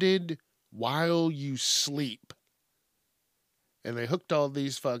grounded while you sleep. And they hooked all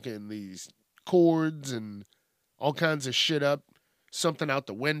these cords and all kinds of shit up, something out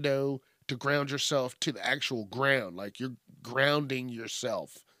the window to ground yourself to the actual ground. Like you're grounding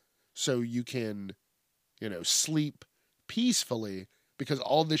yourself so you can, sleep peacefully because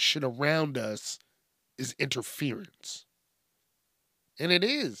all this shit around us is interference. And it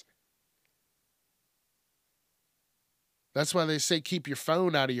is. That's why they say keep your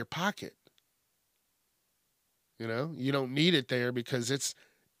phone out of your pocket. You don't need it there because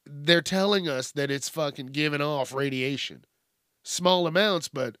they're telling us that it's fucking giving off radiation. Small amounts,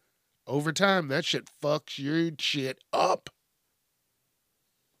 but over time, that shit fucks your shit up.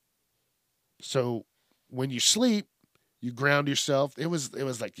 So when you sleep, you ground yourself. It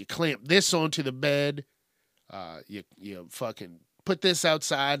was like you clamp this onto the bed. You fucking put this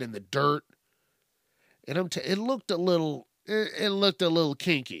outside in the dirt. And it looked a little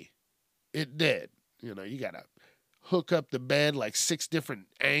kinky. It did. You gotta hook up the bed like 6 different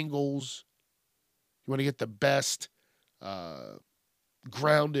angles. You want to get the best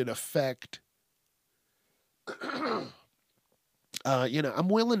grounded effect. I'm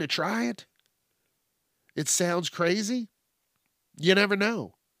willing to try it. It sounds crazy. You never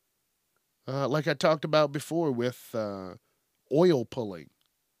know. Like I talked about before with oil pulling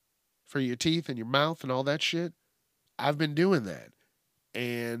for your teeth and your mouth and all that shit. I've been doing that.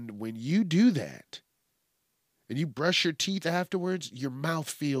 And when you do that and you brush your teeth afterwards, your mouth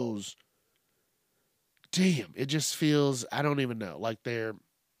feels, damn, it just feels, I don't even know, like I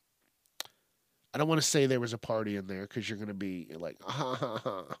don't want to say there was a party in there because you're going to be like, ha ha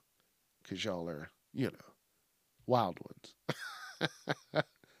ha, because y'all are, wild ones.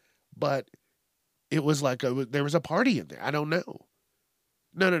 But it was like there was a party in there. I don't know.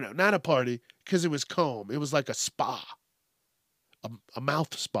 No, not a party because it was calm. It was like a spa, a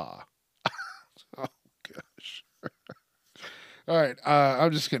mouth spa. Oh, gosh. All right.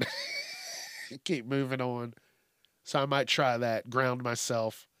 I'm just going to keep moving on. So I might try that, ground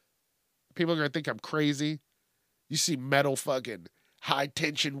myself. People are going to think I'm crazy. You see metal fucking high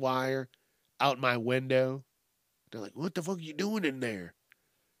tension wire out my window. They're like, what the fuck are you doing in there?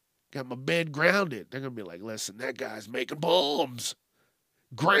 Got my bed grounded. They're going to be like, listen, that guy's making bombs.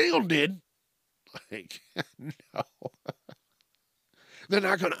 Grounded? Like, no. They're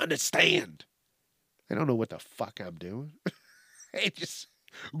not going to understand. They don't know what the fuck I'm doing.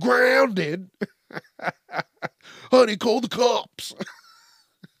 Grounded. Honey, call the cops.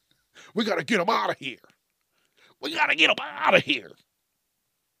 We got to get them out of here. We got to get them out of here.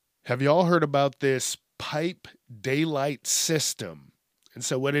 Have you all heard about this pipe daylight system? And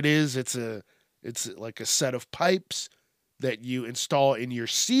so what it is, it's like a set of pipes that you install in your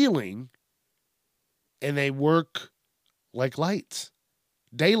ceiling, and they work like lights,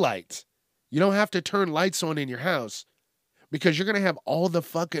 daylights. You don't have to turn lights on in your house because you're going to have all the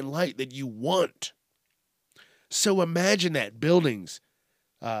fucking light that you want. So imagine that buildings,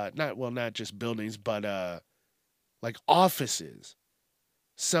 not just buildings, but like offices.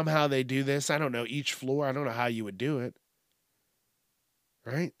 Somehow they do this. I don't know, each floor. I don't know how you would do it.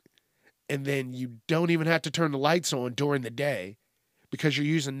 Right? And then you don't even have to turn the lights on during the day because you're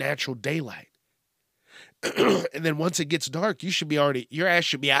using natural daylight. And then once it gets dark, your ass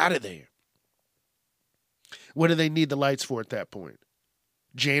should be out of there. What do they need the lights for at that point?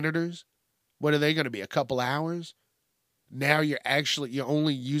 Janitors? What are they going to be? A couple hours? Now you're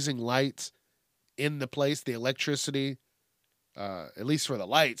only using lights in the place, the electricity, at least for the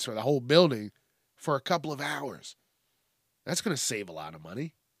lights, for the whole building, for a couple of hours. That's going to save a lot of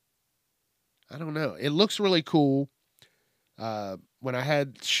money. I don't know. It looks really cool. When I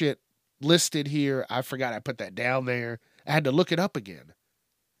had shit listed here, I forgot I put that down there. I had to look it up again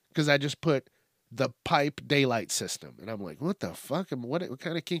because I just put the pipe daylight system. And I'm like, what the fuck? What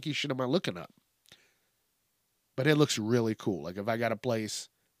kind of kinky shit am I looking up? But it looks really cool. Like if I got a place,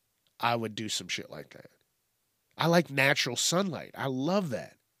 I would do some shit like that. I like natural sunlight. I love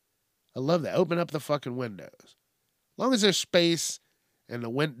that. Open up the fucking windows. As long as there's space and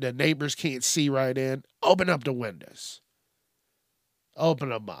the neighbors can't see right in, open up the windows. Open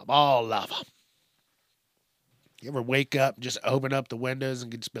them up. All of them. You ever wake up and just open up the windows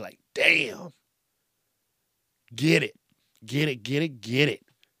and just be like, damn. Get it. Get it, get it, get it.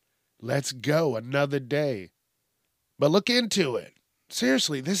 Let's go. Another day. But look into it.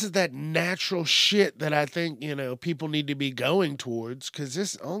 Seriously, this is that natural shit that I think, people need to be going towards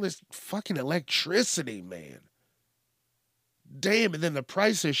because all this fucking electricity, man. Damn, and then the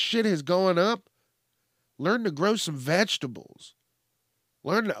price of shit has gone up. Learn to grow some vegetables.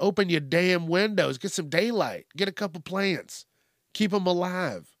 Learn to open your damn windows. Get some daylight. Get a couple plants. Keep them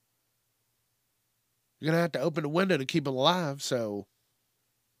alive. You're going to have to open the window to keep them alive, so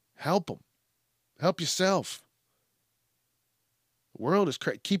help them. Help yourself. The world is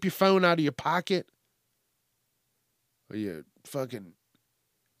crazy. Keep your phone out of your pocket. Or your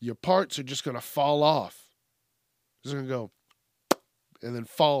parts are just going to fall off. It's going to go and then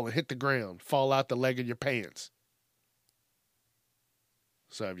fall and hit the ground. Fall out the leg of your pants.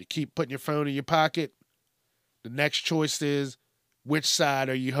 So if you keep putting your phone in your pocket, the next choice is which side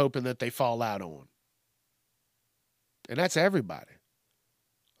are you hoping that they fall out on? And that's everybody.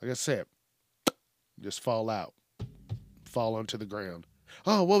 Like I said, just fall out. Fall onto the ground.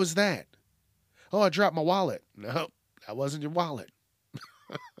 Oh, what was that? Oh, I dropped my wallet. No, that wasn't your wallet.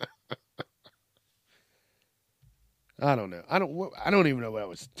 I don't know. I don't even know what I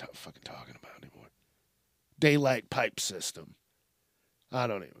was fucking talking about anymore. Daylight pipe system. I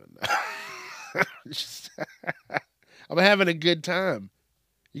don't even know. I'm having a good time.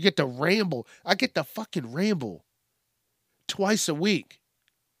 You get to ramble. I get to fucking ramble twice a week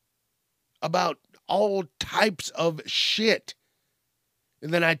about all types of shit.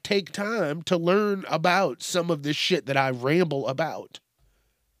 And then I take time to learn about some of this shit that I ramble about.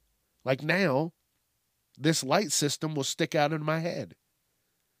 Like now, this light system will stick out in my head.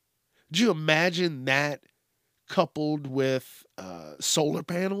 Do you imagine that coupled with solar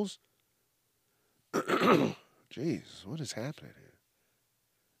panels? Jeez, what is happening here?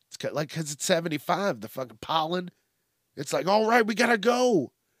 It's because it's 75, the fucking pollen. It's like, all right, we got to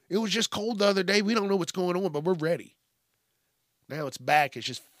go. It was just cold the other day. We don't know what's going on, but we're ready. Now it's back. It's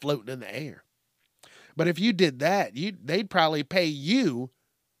just floating in the air. But if you did that, they'd probably pay you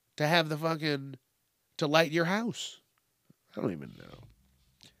to have to light your house. I don't even know.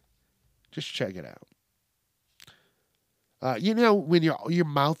 Just check it out. When your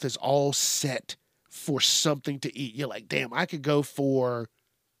mouth is all set for something to eat, you're like, damn, I could go for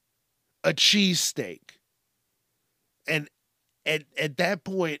a cheesesteak. And at that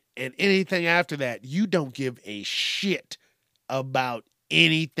point and anything after that, you don't give a shit about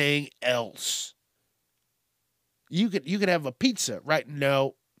anything else. You could have a pizza, right?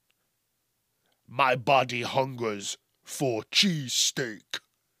 No. My body hungers for cheesesteak.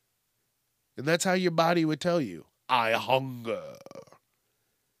 And that's how your body would tell you, I hunger.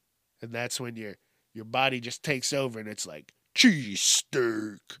 And that's when your body just takes over and it's like,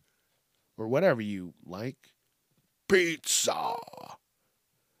 cheesesteak. Or whatever you like. Pizza.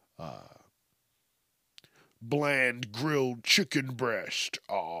 Bland grilled chicken breast.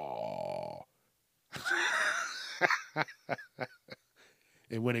 Oh.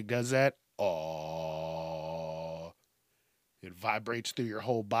 And when it does that, oh, it vibrates through your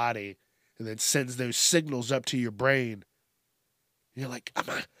whole body and then sends those signals up to your brain. You're like,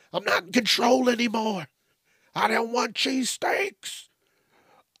 I'm not in control anymore. I don't want cheesesteaks.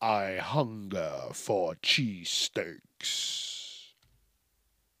 I hunger for cheesesteaks.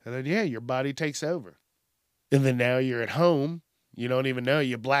 And then, yeah, your body takes over. And then now you're at home. You don't even know.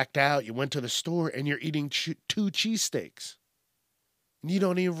 You blacked out. You went to the store and you're eating 2 cheesesteaks. And you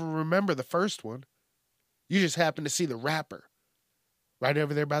don't even remember the first one. You just happen to see the wrapper right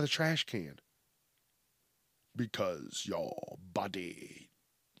over there by the trash can. Because your body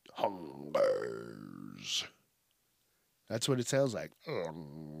hungers. That's what it sounds like.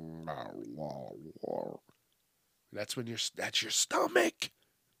 That's your stomach.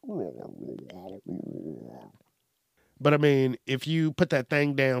 But I mean, if you put that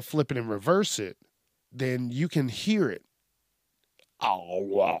thing down, flip it and reverse it, then you can hear it. Hunger.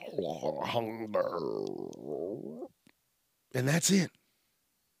 And that's it.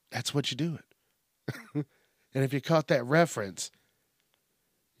 That's what you do it. And if you caught that reference,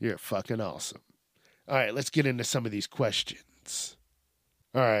 you're fucking awesome. All right, let's get into some of these questions.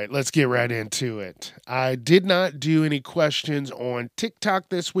 All right, let's get right into it. I did not do any questions on TikTok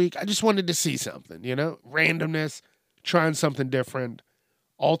this week. I just wanted to see something, randomness, trying something different.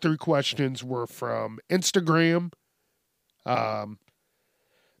 All 3 questions were from Instagram.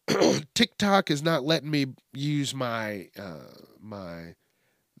 TikTok is not letting me use the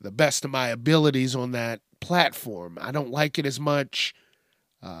best of my abilities on that platform. I don't like it as much.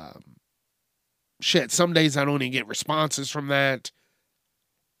 Some days I don't even get responses from that.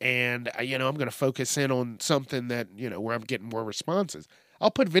 And, I'm going to focus in on something that, where I'm getting more responses.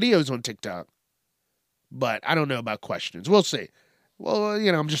 I'll put videos on TikTok, but I don't know about questions. We'll see. Well,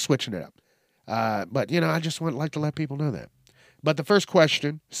 I'm just switching it up. But, I just like to let people know that. But the first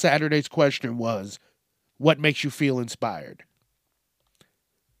question, Saturday's question was, what makes you feel inspired?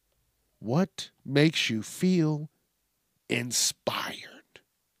 What makes you feel inspired?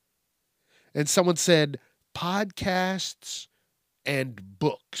 And someone said, podcasts and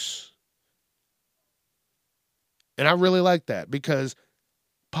books. And I really like that because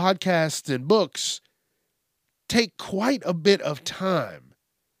podcasts and books take quite a bit of time.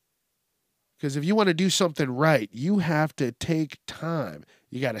 Because if you want to do something right, you have to take time.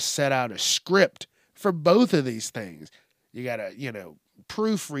 You got to set out a script for both of these things. You got to,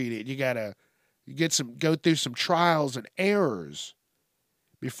 proofread it. You got to go through some trials and errors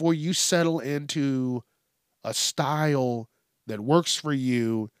before you settle into a style that works for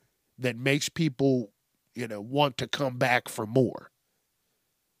you, that makes people, want to come back for more.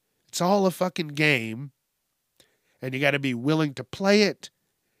 It's all a fucking game, and you got to be willing to play it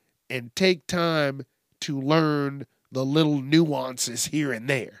and take time to learn the little nuances here and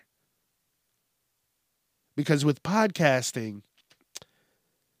there. Because with podcasting,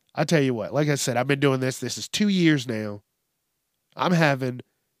 I tell you what, like I said, I've been doing this. This is 2 years now. I'm having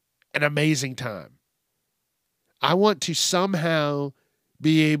an amazing time. I want to somehow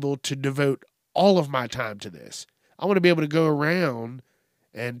be able to devote all of my time to this. I want to be able to go around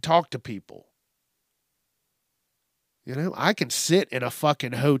and talk to people. I can sit in a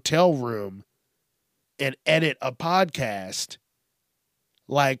fucking hotel room and edit a podcast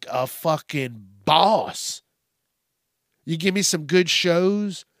like a fucking boss. You give me some good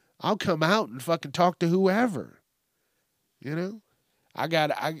shows, I'll come out and fucking talk to whoever.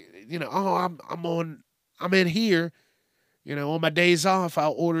 I'm in here, on my days off,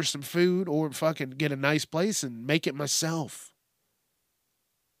 I'll order some food or fucking get a nice place and make it myself.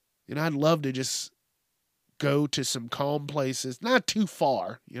 I'd love to just go to some calm places, not too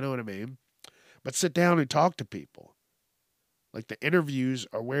far, you know what I mean? But sit down and talk to people. Like the interviews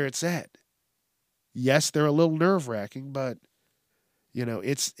are where it's at. Yes, they're a little nerve-wracking, but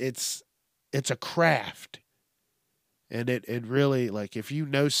it's a craft. And it really, like, if you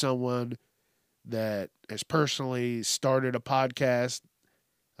know someone that has personally started a podcast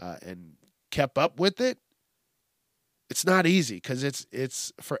and kept up with it, it's not easy because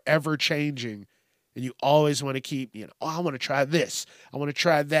it's forever changing. And you always want to keep, I want to try this. I want to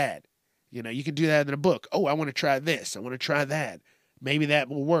try that. You can do that in a book. Oh, I want to try this. I want to try that. Maybe that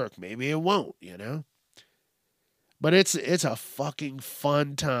will work. Maybe it won't, But it's a fucking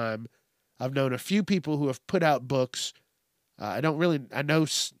fun time. I've known a few people who have put out books. I don't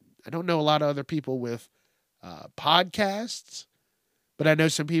know a lot of other people with podcasts, but I know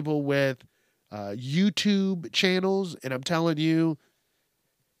some people with YouTube channels, and I'm telling you,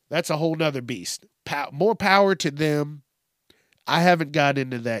 That's a whole nother beast. More power to them. I haven't got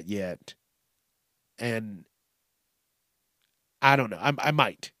into that yet. And I don't know. I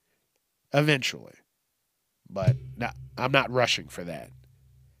might eventually. But no, I'm not rushing for that.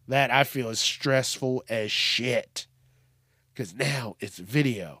 That I feel is stressful as shit. Because now it's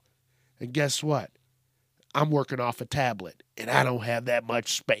video. And guess what? I'm working off a tablet. And I don't have that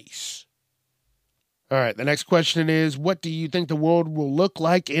much space. All right, the next question is, what do you think the world will look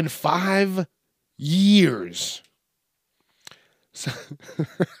like in 5 years? So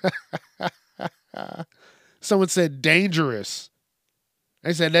someone said dangerous.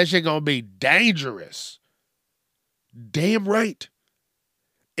 They said that shit gonna be dangerous. Damn right.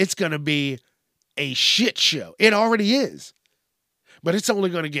 It's gonna be a shit show. It already is. But it's only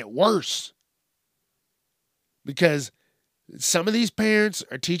gonna get worse. Because some of these parents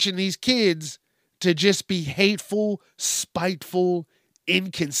are teaching these kids to just be hateful, spiteful,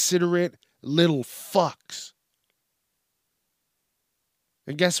 inconsiderate little fucks.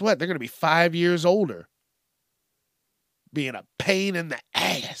 And guess what? They're going to be 5 years older. Being a pain in the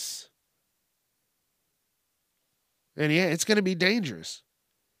ass. And yeah, it's going to be dangerous.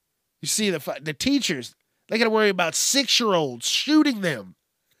 You see, the teachers, they got to worry about 6-year-olds shooting them.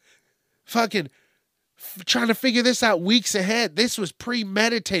 Fucking trying to figure this out weeks ahead. This was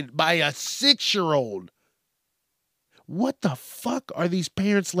premeditated by a 6-year-old. What the fuck are these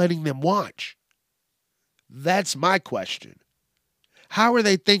parents letting them watch? That's my question. How are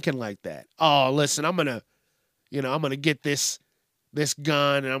they thinking like that? Oh, listen, I'm gonna get this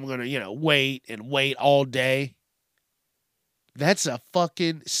gun and I'm gonna, wait all day. That's a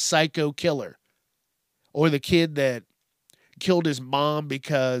fucking psycho killer. Or the kid that killed his mom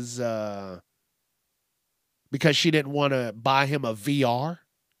because she didn't want to buy him a VR.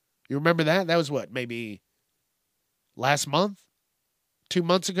 You remember that? That was what, maybe last month? 2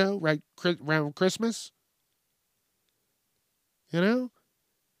 months ago, right around Christmas? And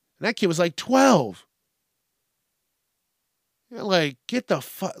that kid was like 12. You're like, get the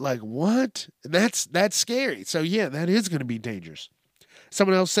fuck, like what? And that's scary. So yeah, that is going to be dangerous.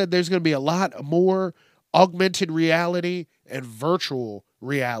 Someone else said there's going to be a lot more augmented reality and virtual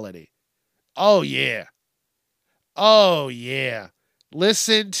reality. Oh yeah. Oh, yeah.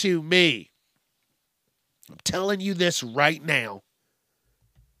 Listen to me. I'm telling you this right now.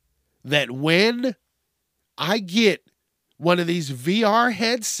 That when I get one of these VR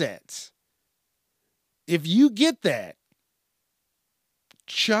headsets, if you get that,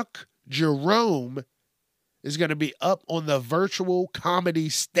 Chuck Jerome is going to be up on the virtual comedy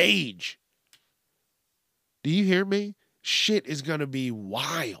stage. Do you hear me? Shit is going to be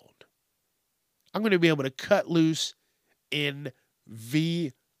wild. I'm going to be able to cut loose in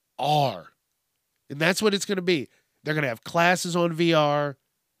VR. And that's what it's going to be. They're going to have classes on VR.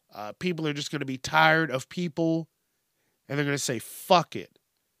 People are just going to be tired of people. And they're going to say, fuck it.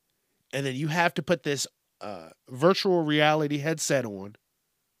 And then you have to put this virtual reality headset on.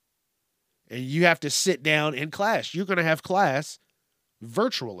 And you have to sit down in class. You're going to have class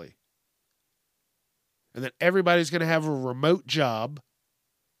virtually. And then everybody's going to have a remote job.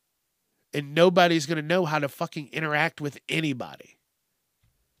 And nobody's going to know how to fucking interact with anybody.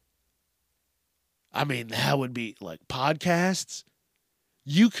 I mean, that would be like podcasts.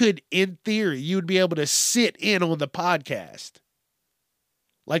 You could, in theory, you would be able to sit in on the podcast.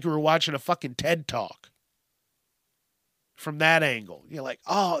 Like we were watching a fucking TED Talk. From that angle. You're like,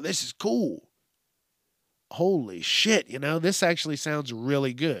 oh, this is cool. Holy shit, this actually sounds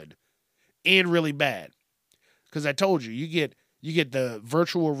really good. And really bad. Because I told you, you get the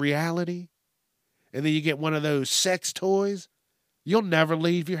virtual reality, and then you get one of those sex toys, you'll never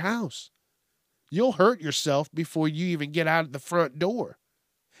leave your house. You'll hurt yourself before you even get out of the front door.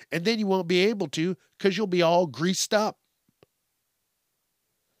 And then you won't be able to because you'll be all greased up.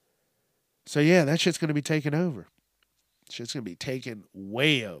 So yeah, that shit's going to be taken over. Shit's going to be taken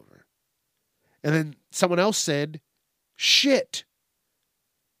way over. And then someone else said, shit.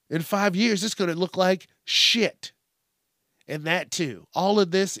 In 5 years, it's going to look like shit. And that too. All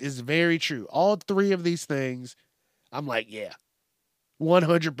of this is very true. All three of these things, I'm like, yeah,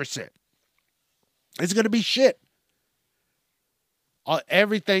 100%. It's going to be shit.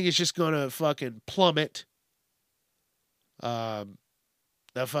 Everything is just going to fucking plummet.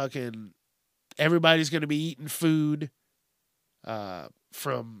 Everybody's going to be eating food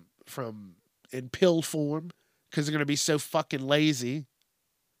from in pill form because they're going to be so fucking lazy.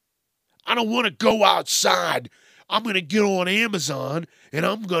 I don't want to go outside. I'm going to get on Amazon and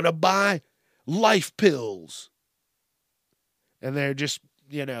I'm going to buy life pills. And they're just,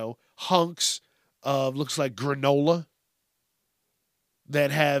 hunks of, looks like granola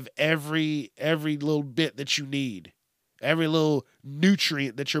that have every little bit that you need. Every little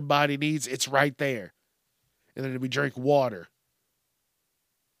nutrient that your body needs, it's right there. And then we drink water.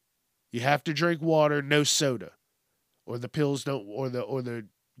 You have to drink water, no soda. Or the pills don't, or the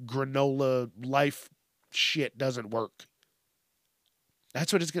granola life shit doesn't work.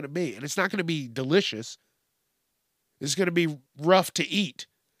 That's what it's going to be. And it's not going to be delicious. It's going to be rough to eat.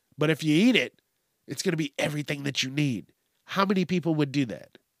 But if you eat it, it's going to be everything that you need. How many people would do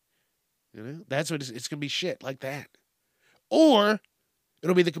that? You know, that's what it's going to be, shit like that. Or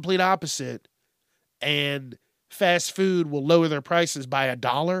it'll be the complete opposite, and fast food will lower their prices by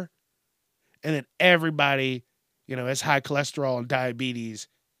 $1, and then everybody, has high cholesterol and diabetes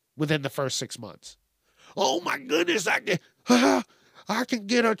within the first 6 months. Oh my goodness, I can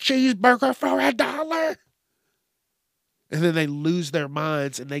get a cheeseburger for $1. And then they lose their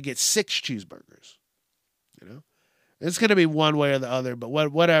minds and they get 6 cheeseburgers. It's going to be one way or the other, but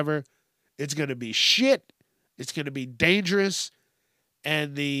whatever. It's going to be shit. It's going to be dangerous.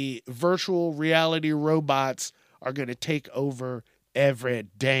 And the virtual reality robots are going to take over every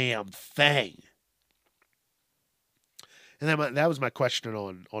damn thing. And that was my question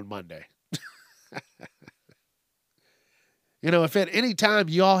on Monday. If at any time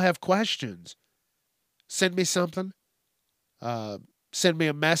you all have questions, send me something. Send me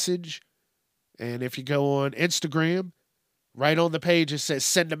a message. And if you go on Instagram, right on the page it says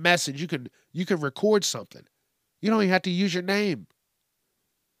send a message. You can record something. You don't even have to use your name.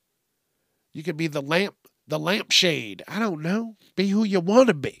 You can be the lampshade. I don't know. Be who you want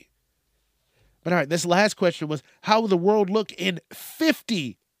to be. But all right, this last question was, how will the world look in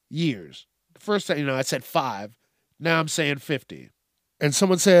 50 years? First, I said 5. Now I'm saying 50. And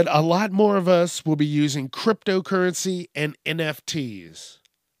someone said, a lot more of us will be using cryptocurrency and NFTs.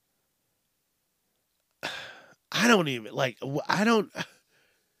 I'm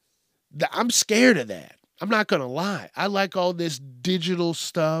scared of that. I'm not going to lie. I like all this digital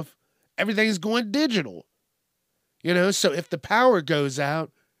stuff. Everything's going digital. So if the power goes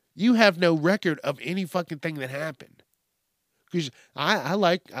out, you have no record of any fucking thing that happened. Because I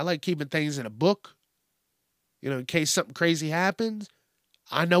like keeping things in a book. In case something crazy happens,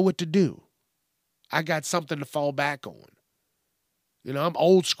 I know what to do. I got something to fall back on. I'm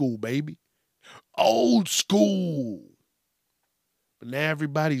old school, baby. Old school. But now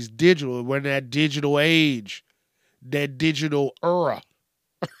everybody's digital. We're in that digital age. That digital era.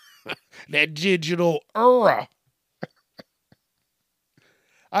 That digital era.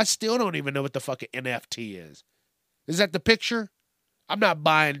 I still don't even know what the fucking NFT is. Is that the picture? I'm not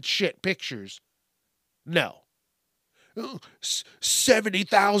buying shit pictures. No.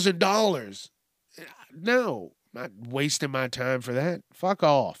 $70,000. No. I'm not wasting my time for that. Fuck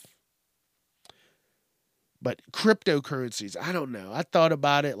off. But cryptocurrencies, I don't know. I thought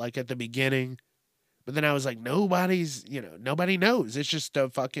about it like at the beginning, but then I was like, nobody knows. It's just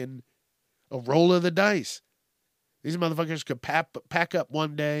a roll of the dice. These motherfuckers could pack up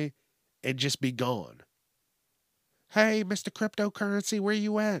one day and just be gone. Hey, Mr. Cryptocurrency, where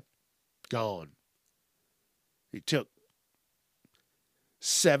you at? Gone. He took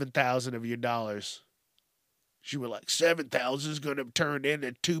 7,000 of your dollars. You were like, 7,000 is going to turn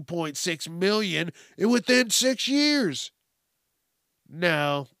into 2.6 million within 6 years.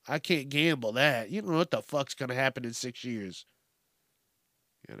 No, I can't gamble that. You don't know what the fuck's going to happen in 6 years.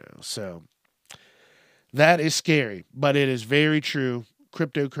 So that is scary, but it is very true.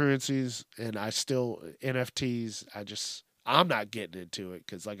 Cryptocurrencies and NFTs, I'm not getting into it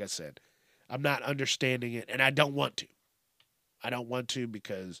because, like I said, I'm not understanding it and I don't want to. I don't want to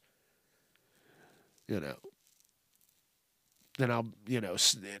because, then I'll,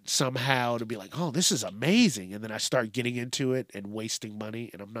 somehow to be like, oh, this is amazing. And then I start getting into it and wasting money.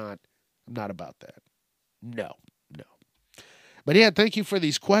 And I'm not about that. No. But yeah, thank you for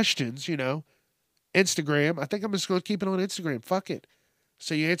these questions, Instagram. I think I'm just going to keep it on Instagram. Fuck it.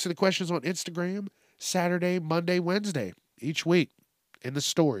 So you answer the questions on Instagram, Saturday, Monday, Wednesday, each week in the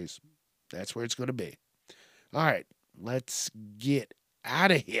stories. That's where it's going to be. All right, let's get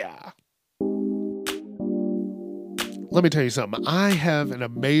out of here. Let me tell you something. I have an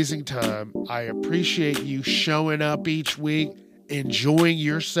amazing time. I appreciate you showing up each week, enjoying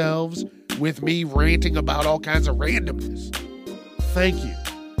yourselves with me ranting about all kinds of randomness. Thank you.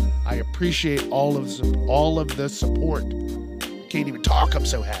 I appreciate all of the support. I can't even talk. I'm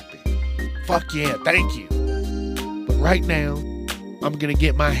so happy. Fuck yeah. Thank you. But right now, I'm going to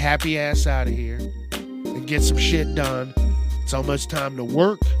get my happy ass out of here and get some shit done. It's almost time to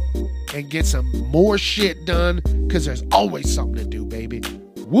work and get some more shit done because there's always something to do, baby.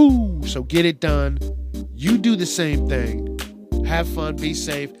 Woo! So get it done. You do the same thing. Have fun. Be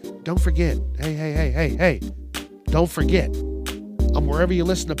safe. Don't forget. Hey. Don't forget. I'm wherever you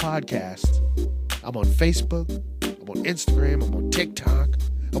listen to podcasts. I'm on Facebook. I'm on Instagram. I'm on TikTok.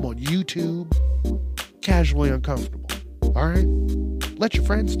 I'm on YouTube. Casually Uncomfortable. All right? Let your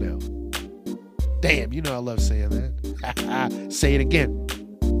friends know. Damn, you know I love saying that. Say it again.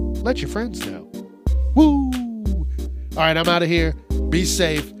 Let your friends know. Woo! All right, I'm out of here. Be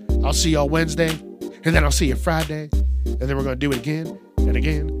safe. I'll see y'all Wednesday. And then I'll see you Friday. And then we're going to do it again and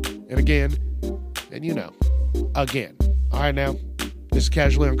again and again. And again. All right, now. This is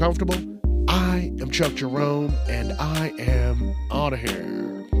Casually Uncomfortable. I am Chuck Jerome, and I am out of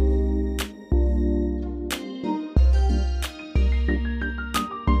here.